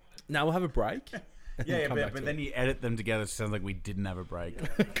 Now we'll have a break. Yeah, come back to but then you edit them together, so it sounds like we didn't have a break.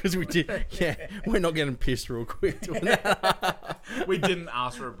 Because we did. Yeah, we're not getting pissed real quick doing that. We didn't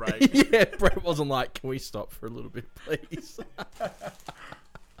ask for a break. Yeah, Brett wasn't like, can we stop for a little bit, please?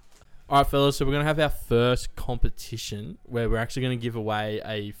 All right, fellas, so we're going to have our first competition where we're actually going to give away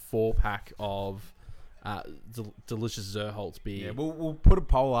a 4-pack of delicious Zerholtz beer. Yeah, we'll put a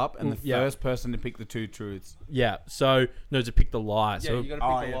poll up, and the Yeah. first person to pick the 2 truths. Yeah, so, no, to pick the lie. Yeah, So, you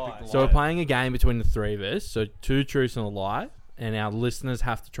gotta pick the lie. so we're playing a game between the 3 of us. So 2 truths and a lie. And our listeners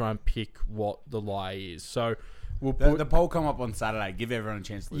have to try and pick what the lie is. So we'll put... The poll come up on Saturday. Give everyone a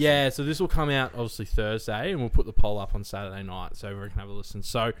chance to listen. Yeah, so this will come out obviously Thursday, and we'll put the poll up on Saturday night so everyone can have a listen.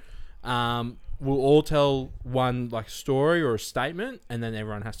 So we'll all tell one like story or a statement, and then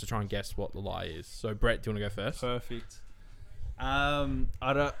everyone has to try and guess what the lie is. So Brett, do you want to go first? Perfect. I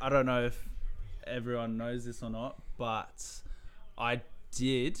don't know if everyone knows this or not, but I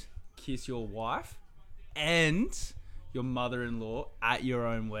did kiss your wife and your mother-in-law at your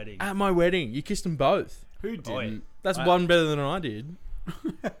own wedding. At my wedding, you kissed them both. Who didn't? That's I- one better than I did.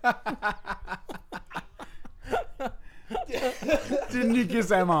 Didn't you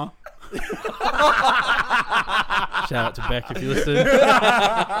kiss Emma? Shout out to Beck if you listen.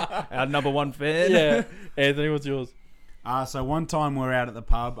 Our number 1 fan. Yeah, Anthony, what's yours? So one time we were out at the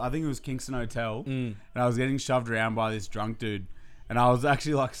pub. I think it was Kingston Hotel. And I was getting shoved around by this drunk dude. And I was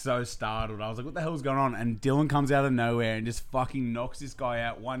actually like so startled. I was like, what the hell's going on? And Dylan comes out of nowhere and just fucking knocks this guy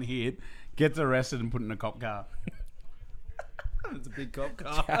out one hit, gets arrested and put in a cop car. It's a big cop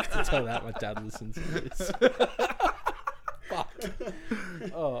car. I have to tell that my dad listens to this. Fuck.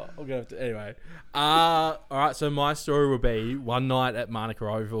 Oh, I'm gonna have to. Anyway, all right. So my story will be one night at Monaco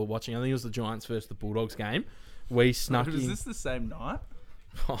Oval watching. I think it was the Giants versus the Bulldogs game. We snuck in. Is this the same night?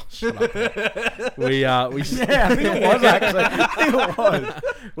 Oh, shut up. We Yeah, I think it was actually. I think it was.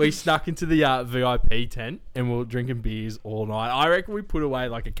 we snuck into the VIP tent and we were drinking beers all night. I reckon we put away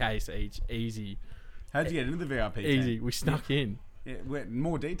like a case each. Easy. How'd you get into the VIP tent? Easy. We snuck in. Yeah,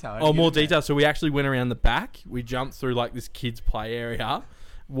 more detail. How'd Oh, you get more in there? detail. So we actually went around the back. We jumped through like this kids' play area,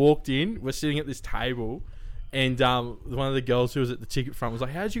 walked in. We're sitting at this table, and one of the girls who was at the ticket front was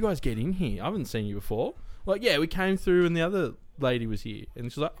like, "How did you guys get in here? I haven't seen you before." Like, yeah, we came through, and the other lady was here,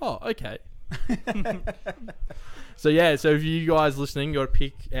 and she's like, "Oh, okay." So yeah, so if you guys listening, you got to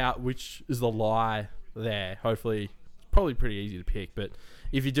pick out which is the lie there. Hopefully, it's probably pretty easy to pick, but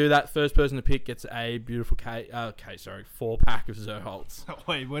if you do that, first person to pick gets a beautiful 4-pack of Zerholtz.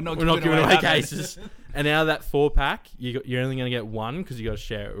 Wait, we're not We're giving not giving away that many. cases. And out of that 4-pack, you're only going to get one because you got to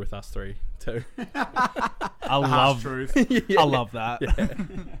share it with us three too. I love Truth. I love that.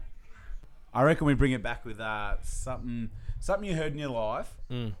 I reckon we bring it back with something you heard in your life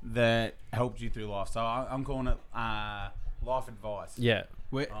that helped you through life. So I'm calling it life advice. Yeah.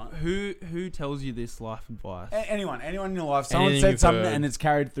 Wait, who tells you this life advice? Anyone in your life. Someone Anything said you've something heard. and it's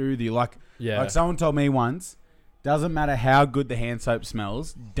carried through with you. Like someone told me once, doesn't matter how good the hand soap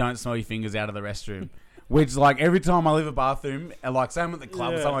smells, don't smell your fingers out of the restroom. Which, like, every time I leave a bathroom, and like, same at the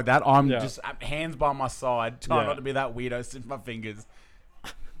club or something like that, I'm just hands by my side, trying not to be that weirdo, sniff my fingers.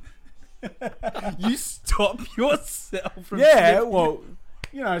 You stop yourself from Yeah, sniffing. well,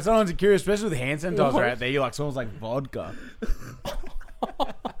 you know, sometimes you're curious, especially with hand sanitizer out there, you're like, smells like vodka.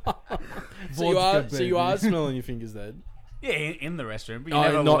 So you are smelling your fingers then? Yeah, in the restroom, but you Oh,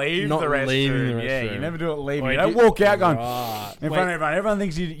 never not leave leaving the the Yeah, you restroom. never do it leaving. Wait, You don't walk out going Right. in front of everyone. Everyone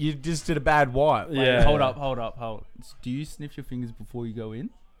thinks you just did a bad wipe. Yeah. Hold up. Do you sniff your fingers before you go in?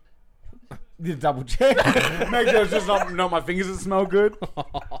 You double check. Make sure it's just not my fingers that smell good.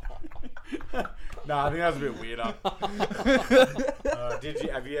 No, I think that was a bit weirder.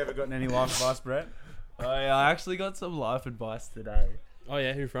 Have you ever gotten any life advice, Brett? I actually got some life advice today. Oh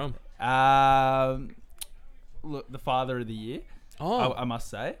yeah, who from? Look, the father of the year, Oh, I must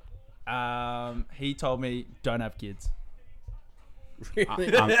say. He told me don't have kids.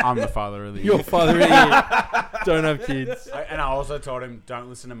 really? I'm the father of the Your father here. Don't have kids. And I also told him don't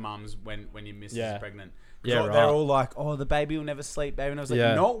listen to mums when your missus Yeah. is pregnant. Yeah, They're right. all like, oh, the baby will never sleep, baby. And I was like,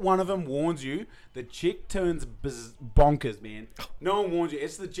 Yeah. not one of them warns you. The chick turns bonkers, man. No one warns you.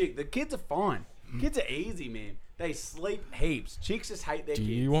 It's the chick. The kids are fine. Kids are easy, man. They sleep heaps. Chicks just hate their Do kids.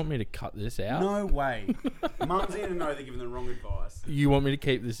 you want me to cut this out? No way. Mums need to know they're giving the wrong advice. You want me to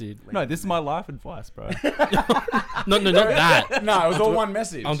keep this in? No, this is my life advice, bro. No, not that. No, it was all one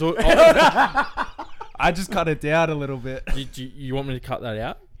message. I'm talking. I just cut it down a little bit. You want me to cut that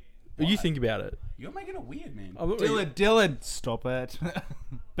out? What do you think about it? You're making it weird, man. Dylan, stop it.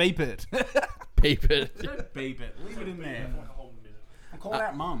 Beep it. Peep it. Don't beep it. Leave it in there. Like a whole minute. I'm calling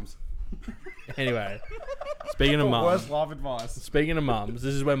out mums. Anyway, speaking of Worst mums, life advice. speaking of mums,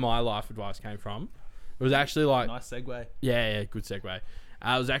 this is where my life advice came from. It was actually like, Nice segue. yeah, good segue. It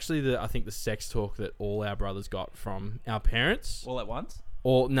was actually I think the sex talk that all our brothers got from our parents. All at once?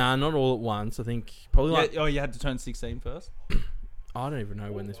 Or not all at once. I think probably like You had to turn 16 first? I don't even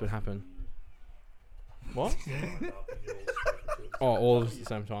know when this would happen. What? And you're all spoken to. Oh, all at the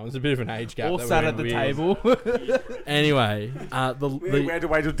same time. There's a bit of an age gap. All that sat would've at the been weird. table. Anyway, We had to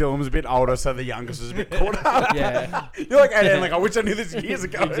wait till Dylan was a bit older, so the youngest was a bit caught up. yeah, You're like 18, like, I wish I knew this years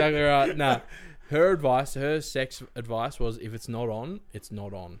ago. exactly right. No, her sex advice was if it's not on, it's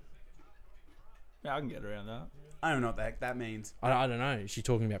not on. Yeah, I can get around that. I don't know what the heck that means. I don't know. Is she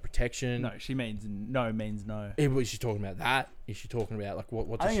talking about protection? No, she means no means no. Is she talking about that? Is she talking about like what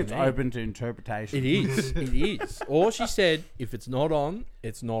does I think she it's mean? open to interpretation. It is. It is. Or she said if it's not on,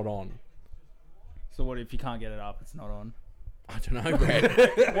 it's not on. So what if you can't get it up? It's not on. I don't know,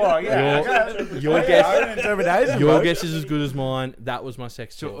 Brad. Well, Your Open guess. interpretation. Your bro. guess is as good as mine. That was my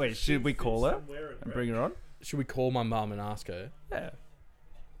sex talk. Wait, should we call her Somewhere and bring her on? Should we call my mum and ask her? Yeah.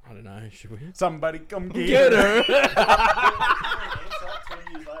 I don't know. Should we? Somebody come Get her. Answer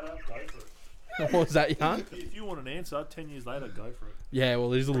 10 years later, go for it. What was that, Jan? If you want an answer, 10 years later, go for it. Yeah, well,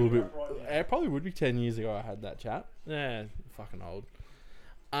 there's a little bit. Right now. It probably would be 10 years ago I had that chat. Yeah, fucking old.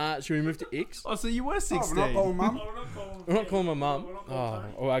 Should we move to Ix? Oh, so you were 16. Oh, we're not calling mum. Oh, we're not calling We're not calling my mum. We're not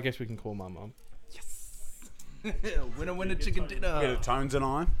calling Oh, well, I guess we can call my mum. Winner, chicken dinner. Bit of tones and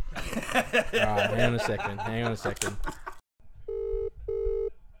I. Alright, hang on a second.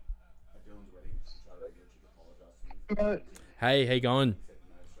 Hey, how you going?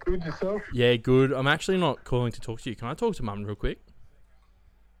 Good yourself? Yeah, good. I'm actually not calling to talk to you. Can I talk to Mum real quick?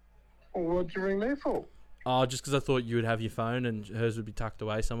 Well, what'd you ring me for? Oh, just because I thought you would have your phone and hers would be tucked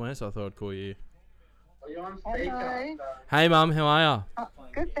away somewhere, so I thought I'd call you. Hello. Hey, Mum, how are you?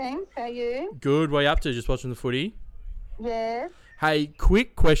 Good, thanks. How are you? Good. What are you up to? Just watching the footy? Yes. Hey,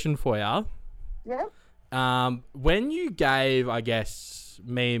 quick question for you. Yep. When you gave, I guess,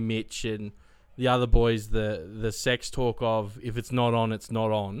 me and Mitch and the other boys the sex talk of if it's not on, it's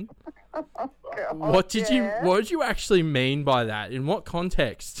not on. What did you actually mean by that? In what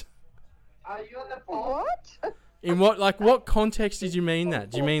context? What? In what context did you mean that?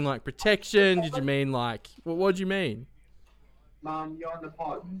 Do you mean like protection? Did you mean like what do you mean? Mum, you're on the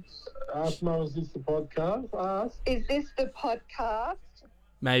pod. Ask Mum, is this the podcast? Ask. Is this the podcast?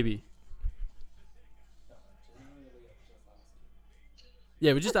 Maybe.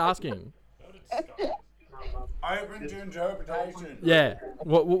 Yeah, we're just asking. Open to interpretation. Yeah.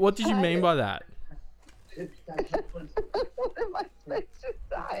 What did you mean by that? What am I supposed to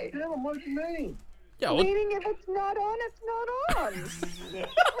say? Tell him, what do you mean? Yeah. Meaning if it's not on, it's not on.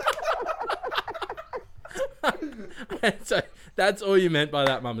 So that's all you meant by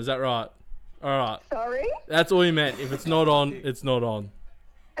that, Mum. Is that right? All right. Sorry? That's all you meant. If it's not on, it's not on.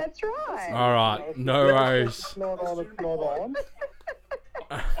 That's right. All right. No worries. It's not on, it's not on.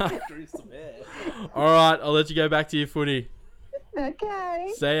 All right. I'll let you go back to your footy.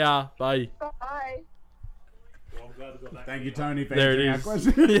 Okay. See ya. Bye. Bye. Thank you, Tony, for There it answering our is.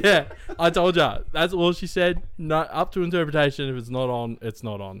 question. Yeah. I told ya. That's all she said. No, up to interpretation. If it's not on, it's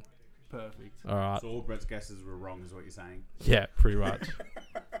not on. Perfect. All right. So all Brett's guesses were wrong, is what you're saying. Yeah, pretty much.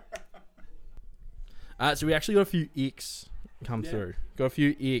 So we actually got a few icks come through. Got a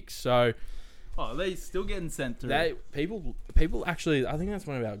few icks. So Oh, they still getting sent through. people actually, I think that's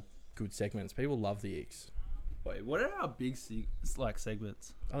one of our good segments. People love the icks. Wait, what are our big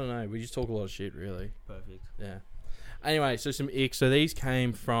segments? I don't know. We just talk a lot of shit, really. Perfect. Yeah. Anyway, so some icks. So these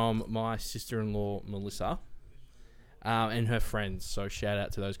came from my sister-in-law, Melissa, and her friends. So shout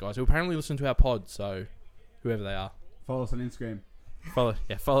out to those guys who apparently listen to our pod. So whoever they are. Follow us on Instagram.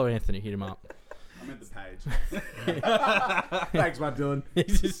 Follow Anthony. Hit him up. I'm at the page. Thanks, mate, Dylan.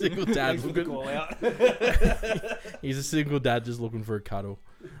 He's a single dad. Thanks for the call out. He's a single dad just looking for a cuddle.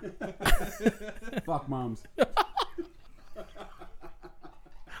 Fuck mums.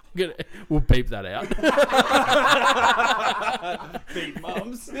 We'll beep that out. Beat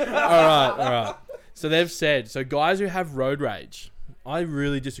mums. All right. So they've said, so guys who have road rage, I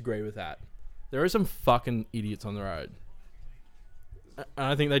really disagree with that. There are some fucking idiots on the road. And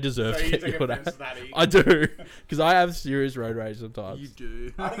I think they deserve So to you get take yelled offense at. to that, Ian? I do. Because I have serious road rage sometimes. You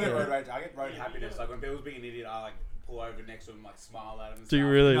do. I don't get road rage. I get road happiness. Like when people's being an idiot, I like pull over next to them, like smile at them. And Do you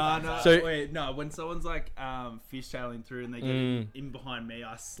stuff. really? No. So- Wait, no. When someone's like fishtailing through and they get in behind me,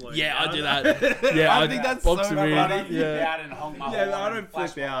 I slow Yeah, down. I do that. Yeah, I think that's box so them in. I don't flip Yeah. out and honk my Yeah, horn I and don't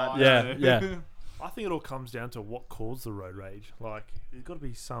flash flip my out. lights. Yeah. I think it all comes down to what caused the road rage. Like, there's got to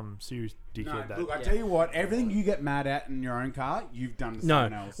be some serious dickhead No, that. look, I tell you what, everything you get mad at in your own car, you've done to No.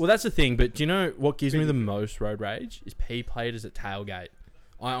 someone else. Well, that's the thing. But do you know what gives me the most road rage? Is P-platers at tailgate.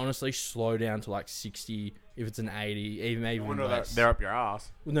 I honestly slow down to like 60 if it's an 80, even maybe less. They're up your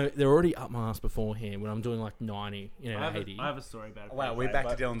ass. Well, no, they're already up my ass beforehand when I'm doing like 90, I have 80. I have a story about it. Wow, we're back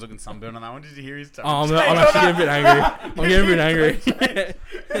to Dylan's looking sunburn on that one. Did you hear his tone? Oh, I'm actually getting a bit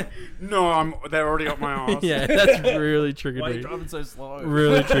angry. No, they're already up my ass. Yeah, that's really triggered Why are you me. driving so slow?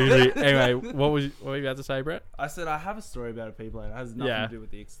 Really triggered me. Anyway, what were you about to say, Brett? I said I have a story about a people. It has nothing Yeah. to do with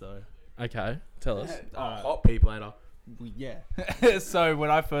the X though. Okay, tell us. Hot people later. Well, yeah. So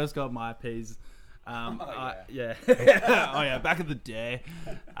when I first got my Ps, yeah. Oh yeah, back in the day,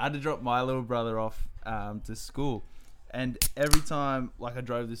 I had to drop my little brother off to school, and every time like I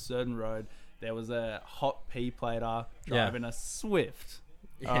drove this certain road, there was a hot P-plater driving a Swift.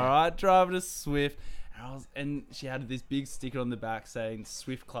 Yeah. All right, driving a Swift, and she had this big sticker on the back saying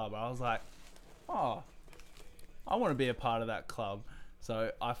Swift Club. I was like, oh, I want to be a part of that club.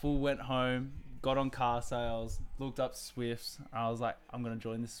 So I went home, got on car sales, looked up Swifts. And I was like, I'm going to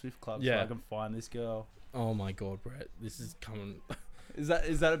join this Swift club so I can find this girl. Oh my god, Brett, this is coming. Is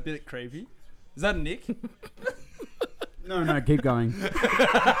that a bit creepy? Is that Nick? No, keep going.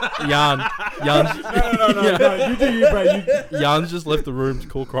 Yarn. No, you do you, bro. Yarn's just left the room to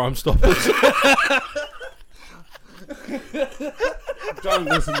call Crime Stoppers. Don't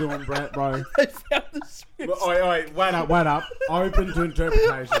listen to him, Brett, bro. They found the Swift. Wait up. Open to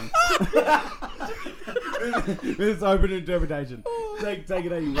interpretation. This is open interpretation. Take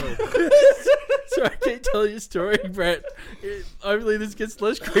it how you will. So I keep telling your story, Brett. Hopefully this gets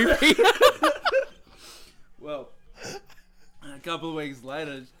less creepy. Well, a couple of weeks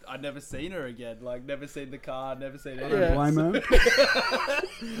later, I'd never seen her again. Like, never seen the car, never seen anything. Yeah. Blame her.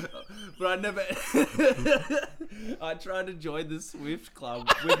 But I never. I tried to join the Swift Club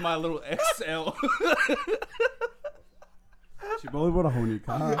with my little XL. She probably bought a whole new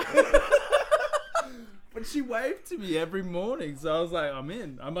car. But she waved to me every morning, so I was like, I'm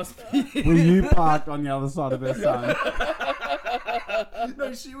in. I must be Were in. you parked on the other side of her son?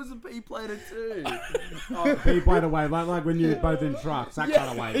 No, she was a P-plater too. Oh, P played away, like when you're both in trucks, that kind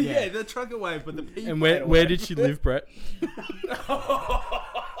of way. Yeah, Yeah. the trucker wave, but the P. And where did she live, Brett?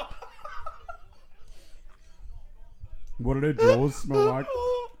 What did her drawers smell like?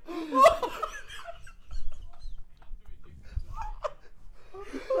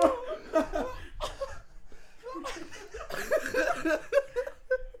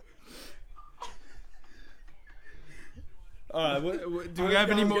 Alright, do we have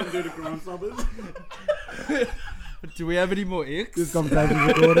any more? Do we have any more icks? This conversation's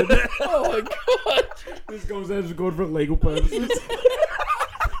recorded. Oh my god! This conversation's recorded for legal purposes.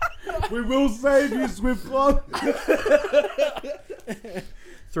 We will save you, Swift Club.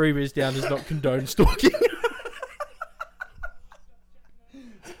 3 beers down does not condone stalking.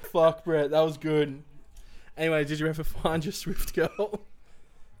 Fuck, Brett, that was good. Anyway, did you ever find your Swift girl?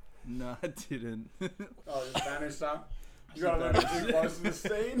 No, I didn't. Oh, the Spanish stuff. You gotta learn too close to the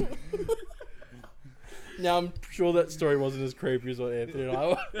scene. Now, I'm sure that story wasn't as creepy as what Anthony and I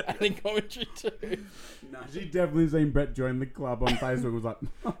were adding commentary to. No, she definitely seen Brett join the club on Facebook. Was like,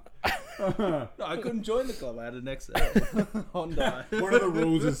 No, I couldn't join the club. I had an XL. Honda. one of the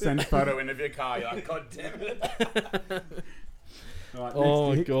rules is send photo in of your car. You're like, God damn it. All right, Oh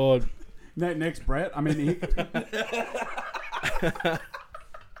my next, god. next Brett. I mean,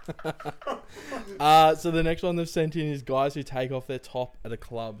 So the next one they've sent in is guys who take off their top at a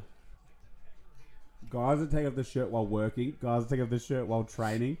club. guys that take off the shirt while working, guys that take off the shirt while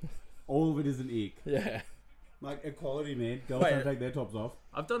training. All of it is an ick. Yeah. Like equality, man. Girls don't take their tops off.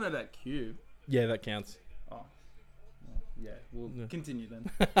 I've done it at Q. Yeah, that counts. Oh. Yeah, we'll continue then.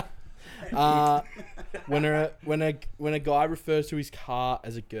 When a guy refers to his car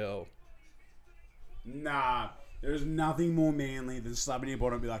as a girl. Nah, there's nothing more manly than slapping your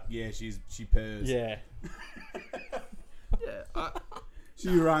bottom and be like, yeah, she purrs. Yeah. Yeah. She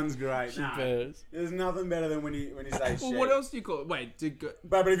runs great. She Nah, purrs. there's nothing better than when you say shit. Well, what else do you call it? Wait,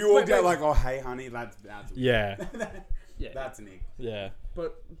 But if you walked Wait, out wait. like, oh, hey, honey, that's Yeah. yeah. that's an ick. Yeah.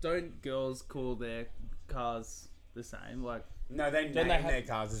 But don't girls call their cars the same? Like, No, they name their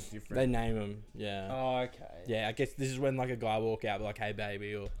cars as different. They name them. Yeah. oh, okay. Yeah, I guess this is when like a guy walk out like, hey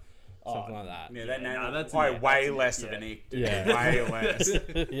baby, or something like that. Yeah, they name nah, them. that's Oh, an ick. way That's an less ick, of an yeah. ick. Dude. Yeah. Way less.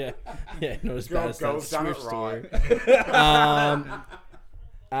 Yeah. Yeah, not as bad as that Girls done it Swift right. story.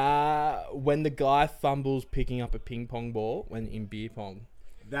 When the guy fumbles picking up a ping pong ball when in beer pong.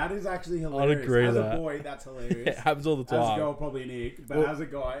 That is actually hilarious. agree as with a that. boy, that's hilarious. It happens all the As a time. girl, probably an ick. But Well- as a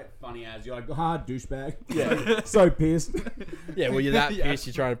guy, funny as. You're like, ah, douchebag. Yeah. So pissed. Yeah, well, you're that Yeah. pissed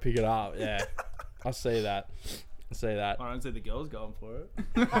you're trying to pick it up. Yeah. I see that. I see that. I don't see the girls going for it.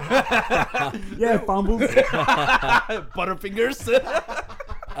 Yeah, fumbles. Butterfingers.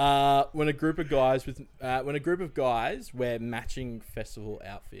 When a group of guys wear matching festival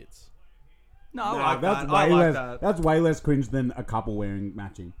outfits. No, I Nah, like that's that. way I like less. that. That's way less cringe than a couple wearing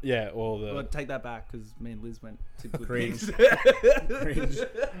matching. Yeah, all the Well, take that back because me and Liz went to good Cringe. things. Cringe.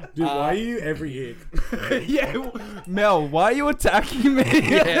 Dude, why are you every ick? Yeah, Mel, why are you attacking me?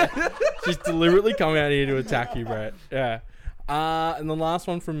 yeah, she's deliberately coming out here to attack you, Brett. Yeah. And the last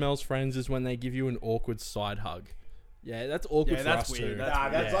one from Mel's friends is when they give you an awkward side hug. Yeah, that's awkward Yeah, for that's us weird. too.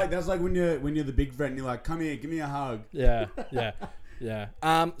 That's That's like when you're the big friend. And you're like, come here, give me a hug. Yeah, yeah,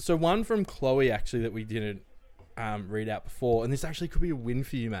 yeah. So one from Chloe actually that we didn't read out before, and this actually could be a win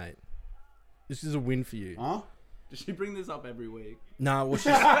for you, mate. This is a win for you. Huh? Does she bring this up every week? No, well,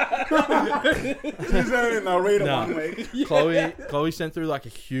 she's, She's earning. They'll read it No. 1 week. Chloe sent through like a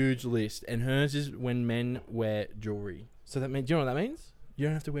huge list, and hers is when men wear jewelry. So that means, do you know what that means? You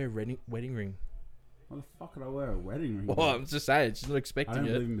don't have to wear a wedding ring. Why the fuck could I wear a wedding ring? Well, I'm just saying, she's not I expecting don't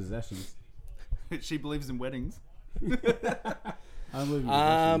it. believe in possessions. She believes in weddings. I don't believe in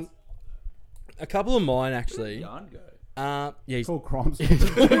possessions. A couple of mine actually. Yarn go. Yeah, he's It's all crimes.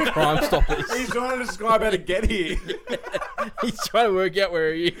 Crime Stoppers. He's trying to describe how to get here. He's trying to work out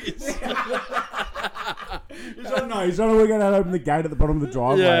where he is. He's trying to work out how to open the gate at the bottom of the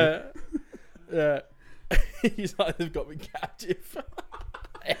driveway. Yeah. Yeah. He's like, they've got me captive.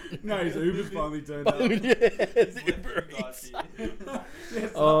 No, his Uber's finally turned up. Uber Eats.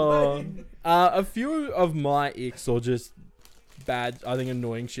 A few of my icks or just bad, I think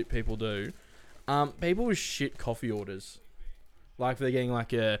annoying shit people do. People with shit coffee orders. Like they're getting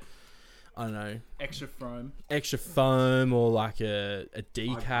like a, I don't know, Extra foam or like a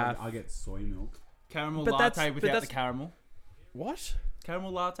decaf. I get soy milk. caramel But latte that's- without but the that's- caramel. What?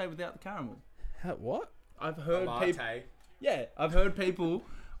 Caramel latte without the caramel. What? I've heard people. Yeah, I've heard people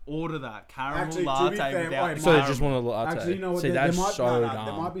order that caramel Actually, to be latte fair, without wait, the So they caramel. just want a latte. Actually, you know what? See, there that's might, so there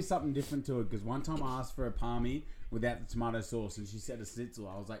dumb. might be something different to it because one time I asked for a palmy without the tomato sauce and she said a schnitzel.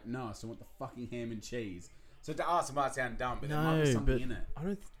 I was like, no, so I want the fucking ham and cheese. So to ask might sound dumb, but there might be No, something but in it. I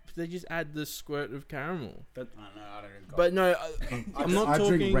don't. They just add the squirt of caramel. I don't know. I don't know. But no, I'm not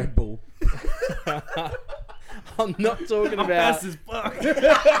talking. drink Red Bull. I'm not talking about. Fast as fuck.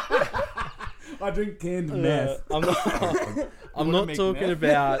 I drink canned meth. I'm not. I'm not talking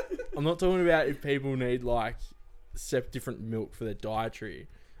about. I'm not talking about if people need like different milk for their dietary.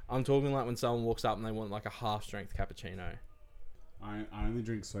 I'm talking like when someone walks up and they want like a half-strength cappuccino. I only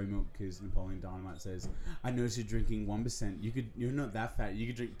drink soy milk because Napoleon Dynamite says, I noticed you're drinking 1%. You're not that fat. You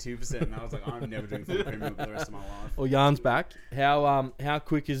could drink 2%. And I was like, I'm never drinking full cream milk for the rest of my life. Well, Yarn's back. How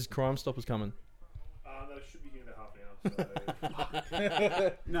quick is Crime Stoppers coming? No, it should be here in about half an hour.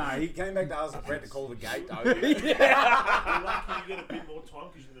 So. No, he came back to us and Brett to call the gate, though. You're lucky you get a bit more time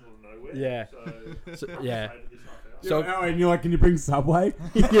because you're in the middle of nowhere. Yeah. So yeah. save this half hour. So and you're like, can you bring Subway?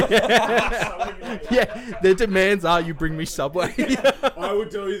 yeah, their demands are you bring me Subway. I would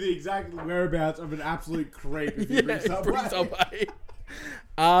tell you the exact whereabouts of an absolute creep if you bring Subway. Bring Subway.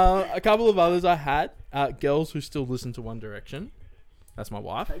 A couple of others I had. Girls who still listen to One Direction. That's my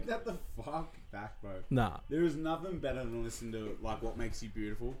wife. Take that the fuck back, bro. Nah. There is nothing better than listening to like What Makes You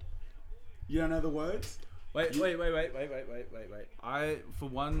Beautiful. You don't know the words? Wait. I for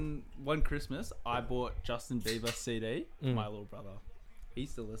one Christmas I bought Justin Bieber CD for my little brother. He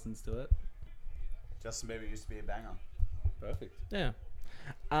still listens to it. Justin Bieber used to be a banger. Perfect. Yeah.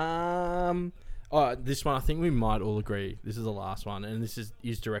 This one I think we might all agree. This is the last one, and this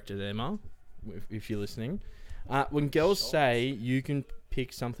is directed at Emma, if you're listening. When girls say you can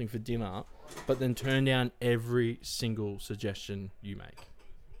pick something for dinner, but then turn down every single suggestion you make.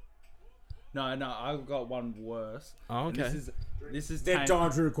 No, I've got one worse. Oh, okay. And this is Their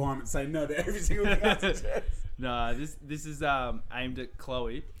dietary requirements say no to every single thing I suggest. No, this is aimed at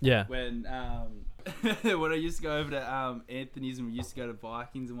Chloe. Yeah. When when I used to go over to Anthony's and we used to go to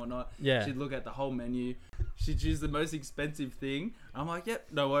Vikings and whatnot, Yeah. she'd look at the whole menu. She'd choose the most expensive thing. I'm like, yep,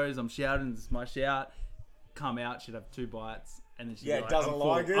 no worries. I'm shouting. This is my shout. Come out. She'd have 2 bites. And then she'd be like, doesn't I'm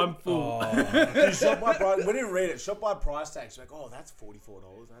like full. it. I'm full. Dude, shop by price. We didn't read it. Shop by price tag. She's like, oh, that's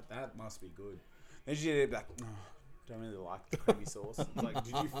 $44. That must be good. Then she'd be like, no, don't really like the creamy sauce. It's like,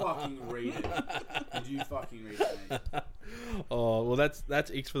 did you fucking read it? Did you fucking read it, mate? Oh, well,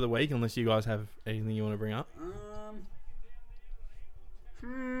 that's X for the week, unless you guys have anything you want to bring up.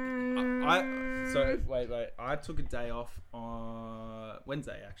 Wait. I took a day off on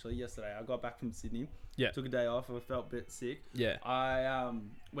Wednesday, actually, yesterday. I got back from Sydney. Yeah. Took a day off. I felt a bit sick. Yeah. I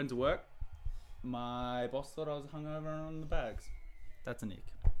went to work. My boss thought I was hungover on the bags. That's an ick.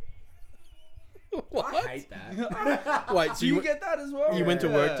 What? I hate that. Wait, so Do you get that as well? you went to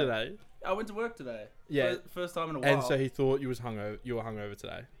work today? I went to work today. Yeah. First time in a while. And so he thought you were hungover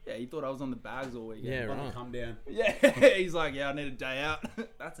today. Yeah, he thought I was on the bags all weekend. Yeah, right. Come down. Yeah, he's like, yeah, I need a day out.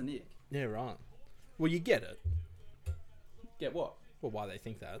 That's an ick. Yeah, right. Well, you get it. Get what? Well, why they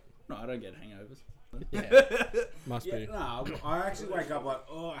think that? No, I don't get hangovers. Yeah. Must Yeah, be. no, I actually wake up like,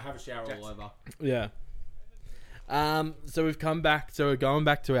 oh, I have a shower all over. Yeah. So we've come back. So we're going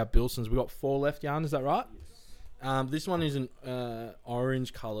back to our Bilsons. We got 4 left, Jan. Is that right? Yes. This one is an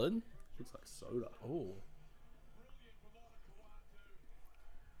orange coloured. Looks like soda.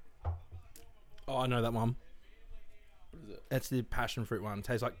 Oh, I know that one. What is it? That's the passion fruit one.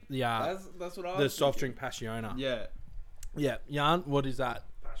 Tastes like the That's what I the was soft thinking. drink Passiona. Yeah. Yeah. Jan, what is that?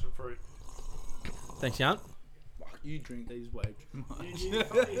 Passion fruit. Thanks, Jan. Fuck, you drink these way too much. Funny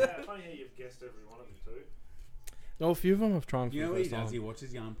how you've guessed every one of them too. No, a few of them I've tried for You know the what he first does? time. He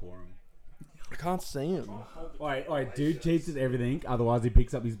watches Yarn pour him. I can't see him. Wait, dude cheats at everything. Otherwise, he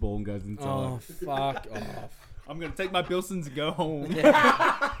picks up his ball and goes inside. Oh, fuck off. I'm gonna take my Bilsons and go home.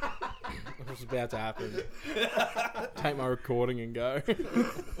 What's about to happen? Take my recording and go. And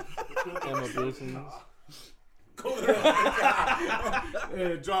my Bilsons.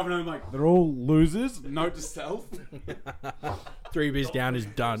 Driving home like, they're all losers. Note to self. 3 beers down is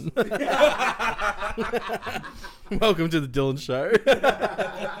done. Welcome to the Dylan Show.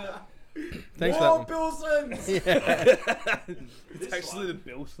 Thanks for that one. Bilsons! It's actually the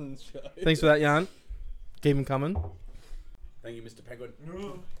Bilsons show. Thanks for that, Jan. Keep them coming. Thank you, Mr. Penguin.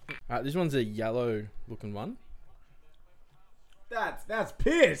 Alright, this one's a yellow looking one. That's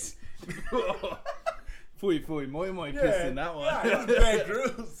piss. Fui, moi, piss in that one. That's Bear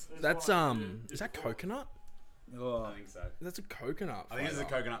Grylls. That's is that coconut? Oh, I think so. That's a coconut. I think it's a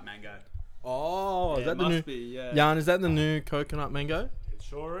coconut mango. Oh, is yeah, that it the must new? be, yeah. Jan, is that the new coconut mango? It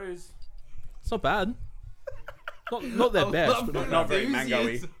sure is. It's not bad. Not their best, but Not very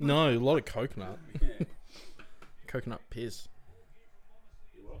mango-y. no, a lot of coconut. Yeah. Coconut piss.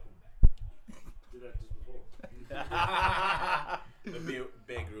 You're welcome. Did that just before. The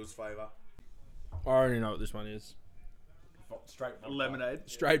Bear Grylls flavour. I already know what this one is. Straight vodka. Lemonade.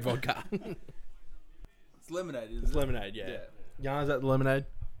 Straight vodka. It's lemonade, isn't It's it? lemonade, yeah. Jan, is that the lemonade?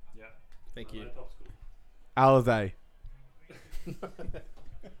 Yeah. Thank you. Alizé.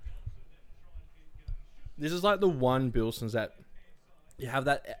 This is like the one Bilsons that you have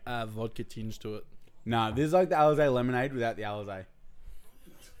that vodka tinge to it. Nah, this is like the Alizé lemonade without the Alizé.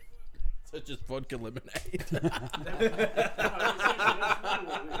 So it's just vodka lemonade.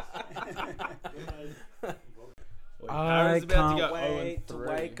 Aaron's about to go 0-3.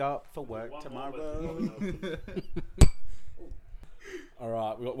 wake up for work tomorrow. All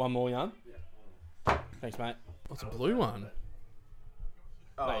right, we got one more, Jan. Thanks, mate. What's a blue one?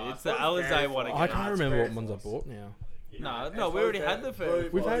 Wait, it's the Alizé one again. I can't remember what ones I bought now. No, we already had the fairy.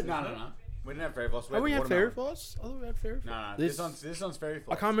 We've had- No. We didn't have fairy floss. Oh, we had fairy floss? I thought we had fairy floss. No, This- this one's fairy I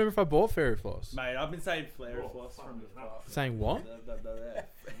floss. can't remember if I bought fairy floss. Mate, I've been saying fairy floss from the start. Saying what?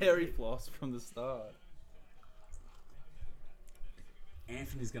 Fairy floss from the start.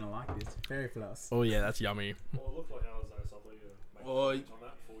 Anthony's gonna like this. Fairy floss. Oh yeah, that's yummy. Well, it looked like Alizé, so I thought you were Oh, making on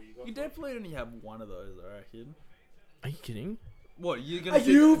that before you got You to it. definitely only have one of those, I reckon. Are you kidding? What, you're gonna Are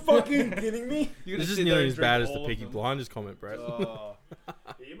you fucking kidding me? You're gonna This is sit there nearly and as bad drink as the all of Peaky them? Blinders comment, Brett. Oh. Yeah,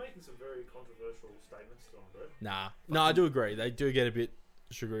 you're making some very controversial statements still, bro. Nah. No, I do agree. They do get a bit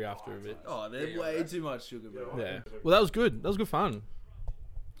sugary after a bit. Oh, they're way too much sugar, bro. Yeah. Well, that was good. That was good fun.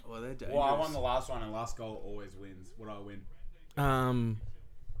 Well, they're dangerous. Well, I won the last one, and last goal always wins. What do I win? No,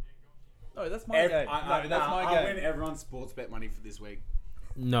 that's my game. I my win game. everyone's sports bet money for this week.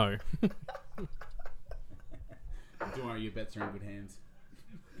 No. Don't worry, your bets are in good hands.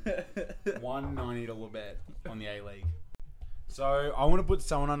 $190 bet on the A League. So I want to put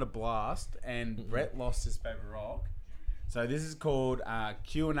someone under blast, and Brett lost his favorite rock. So this is called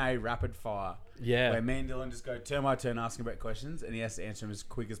Q&A Rapid Fire. Yeah. Where me and Dylan just go turn by turn asking Brett questions, and he has to answer them as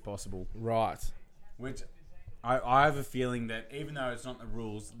quick as possible. Right. Which I have a feeling that even though it's not the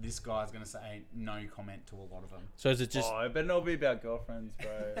rules, this guy's going to say no comment to a lot of them. So is it just Oh, it better not be about girlfriends,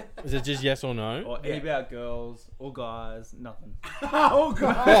 bro. is it just yes or no? Or any about girls or guys. Nothing. Oh,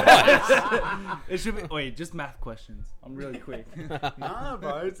 God. It should be. Wait, just math questions. I'm really quick. No,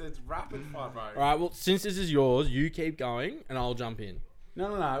 bro. It's rapid fire, bro. All right. Well, since this is yours, you keep going, and I'll jump in.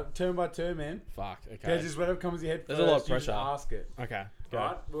 No. Turn by turn, man. Fuck. Okay, Okay. just whatever comes to your head There's first, a lot of you just pressure. ask it. Okay. Go.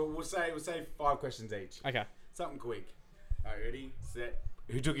 Right? We'll say 5 questions each. Okay. Something quick. All right, ready, set.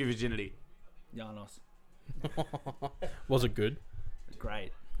 Who took your virginity? Janos. Was it good?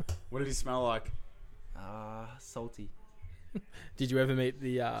 Great. What did he smell like? Salty. Did you ever meet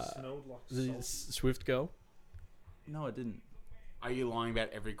the Smelled like the salt. Swift girl? No, I didn't. Are you lying about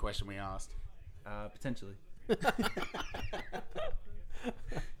every question we asked? Potentially.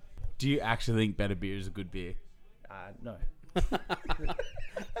 Do you actually think better beer is a good beer? No.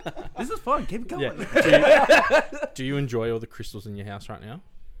 This is fun. Keep going. Yeah. Do you enjoy all the crystals in your house right now?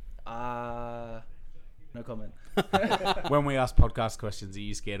 No comment. When we ask podcast questions, are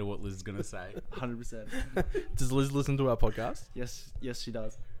you scared of what Liz is going to say? 100%. Does Liz listen to our podcast? Yes, she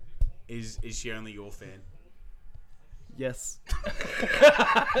does. Is she only your fan? Yes.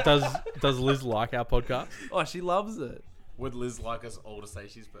 Does Liz like our podcast? Oh, she loves it. Would Liz like us all to say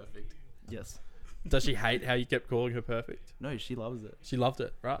she's perfect? Yes. Does she hate how you kept calling her perfect? No, she loves it. She loved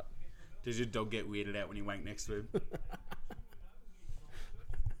it, right? Does your dog get weirded out when you wank next to him?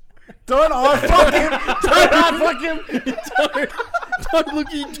 Don't fuck him! Don't fuck him! Don't look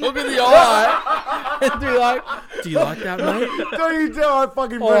your dog in the eye and be like, "Do you like that, mate?" Don't you tell I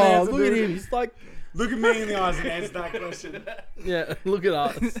fucking Oh, look at him. He's like, Look at me in the eyes and answer that question. yeah, look at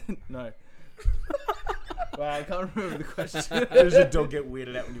us. No. Well, I can't remember the question. Does your dog get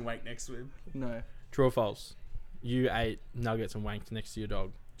weirded out when you wank next to him? No. True or false? You ate nuggets and wanked next to your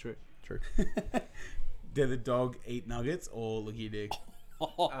dog. True. True. Did the dog eat nuggets or look at your dick?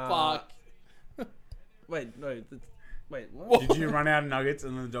 Oh, fuck. Wait, no. Wait, what? Did you run out of nuggets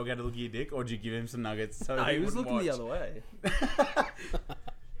and then the dog had to look at your dick, or did you give him some nuggets? So No, that he was wouldn't looking watch? the other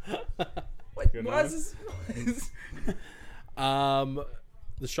way. fucking Why know. is this?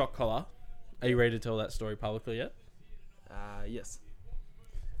 The shock collar. Are you ready to tell that story publicly yet? Yes.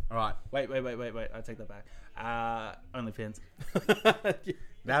 All right. Wait. I take that back. OnlyFans.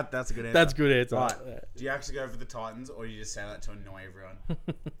 That's a good answer. That's good answer. Right. Do you actually go for the Titans, or you just say that to annoy everyone?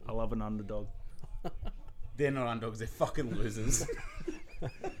 I love an underdog. They're not underdogs. They're fucking losers.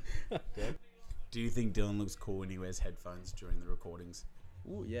 Do you think Dylan looks cool when he wears headphones during the recordings?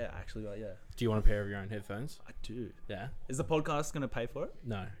 Ooh, yeah. Actually, yeah. Do you want a pair of your own headphones? I do. Yeah. Is the podcast gonna pay for it?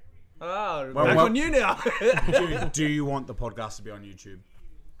 No. Oh, Well, back well- on you now. Do you want the podcast to be on YouTube?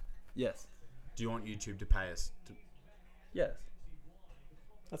 Yes. Do you want YouTube to pay us? Yes.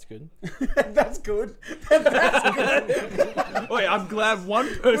 That's good. That's good. Wait, I'm glad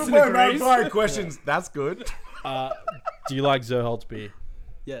one person No, agrees. no, questions. That's good. Do you like Zerholt's beer?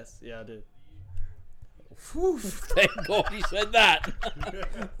 Yes. Yeah, I do. Thank God he said that.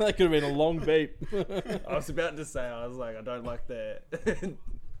 That could have been a long beep. I was about to say, I was like, I don't like the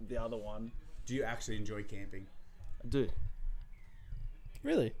the other one. Do you actually enjoy camping? I do.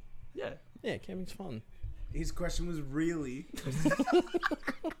 Really? Yeah. Yeah, camping's fun. His question was really.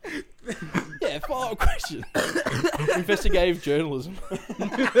 Yeah, follow-up question. Investigative journalism.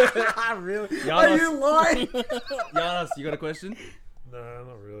 Really? Giannis. Are you lying? Giannis, you got a question? No,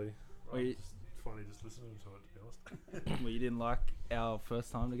 not really. Wait. It's funny just listening to it, to be honest. Well, you didn't like our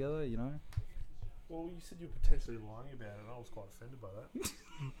first time together, you know? Well, you said you were potentially lying about it, and I was quite offended by that.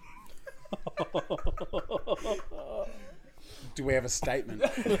 Do we have a statement?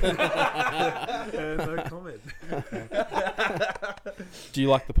 No comment. Do you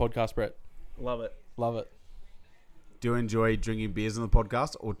like the podcast, Brett? Love it. Love it. Do you enjoy drinking beers on the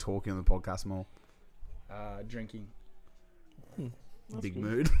podcast or talking on the podcast more? Drinking. Big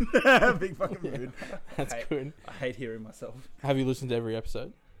mood. Big fucking mood. That's good. I hate hearing myself. Have you listened to every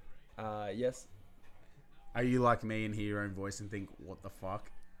episode? Yes. Are you like me and hear your own voice and think, what the fuck?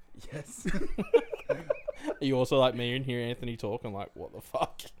 Yes. Are you also like me and hear Anthony talk and like, what the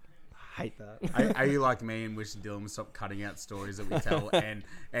fuck? I hate that. Are you like me and wishing Dylan would stop cutting out stories that we tell and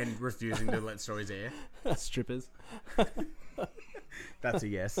refusing to let stories air? Strippers. That's a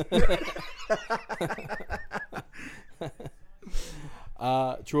yes.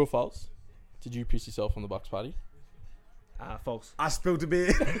 True or false? Did you piss yourself on the Bucks party? False. I spilled a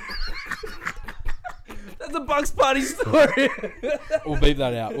beer. That's a Bucks Party story. We'll beep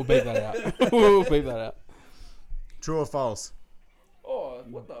that out. We'll beep that out. We'll beep that out. True or false? Oh,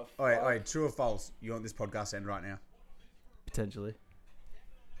 what the fuck? Wait, true or false? You want this podcast to end right now? Potentially.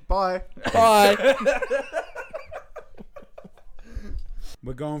 Bye. Bye.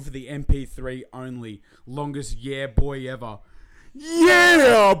 We're going for the MP3 only. Longest yeah boy ever.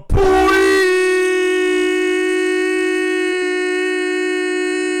 Yeah boy!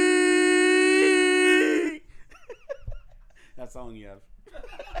 That's all you have.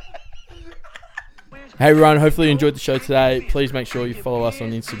 Hey everyone, hopefully you enjoyed the show today. Please make sure you follow us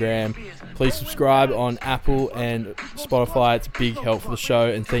on Instagram. Please subscribe on Apple and Spotify. It's a big help for the show.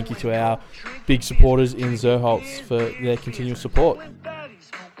 And thank you to our big supporters in Zerholtz for their continual support. Smoking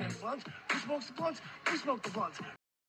blunts. Who smokes the blunts? We smoke the blunts.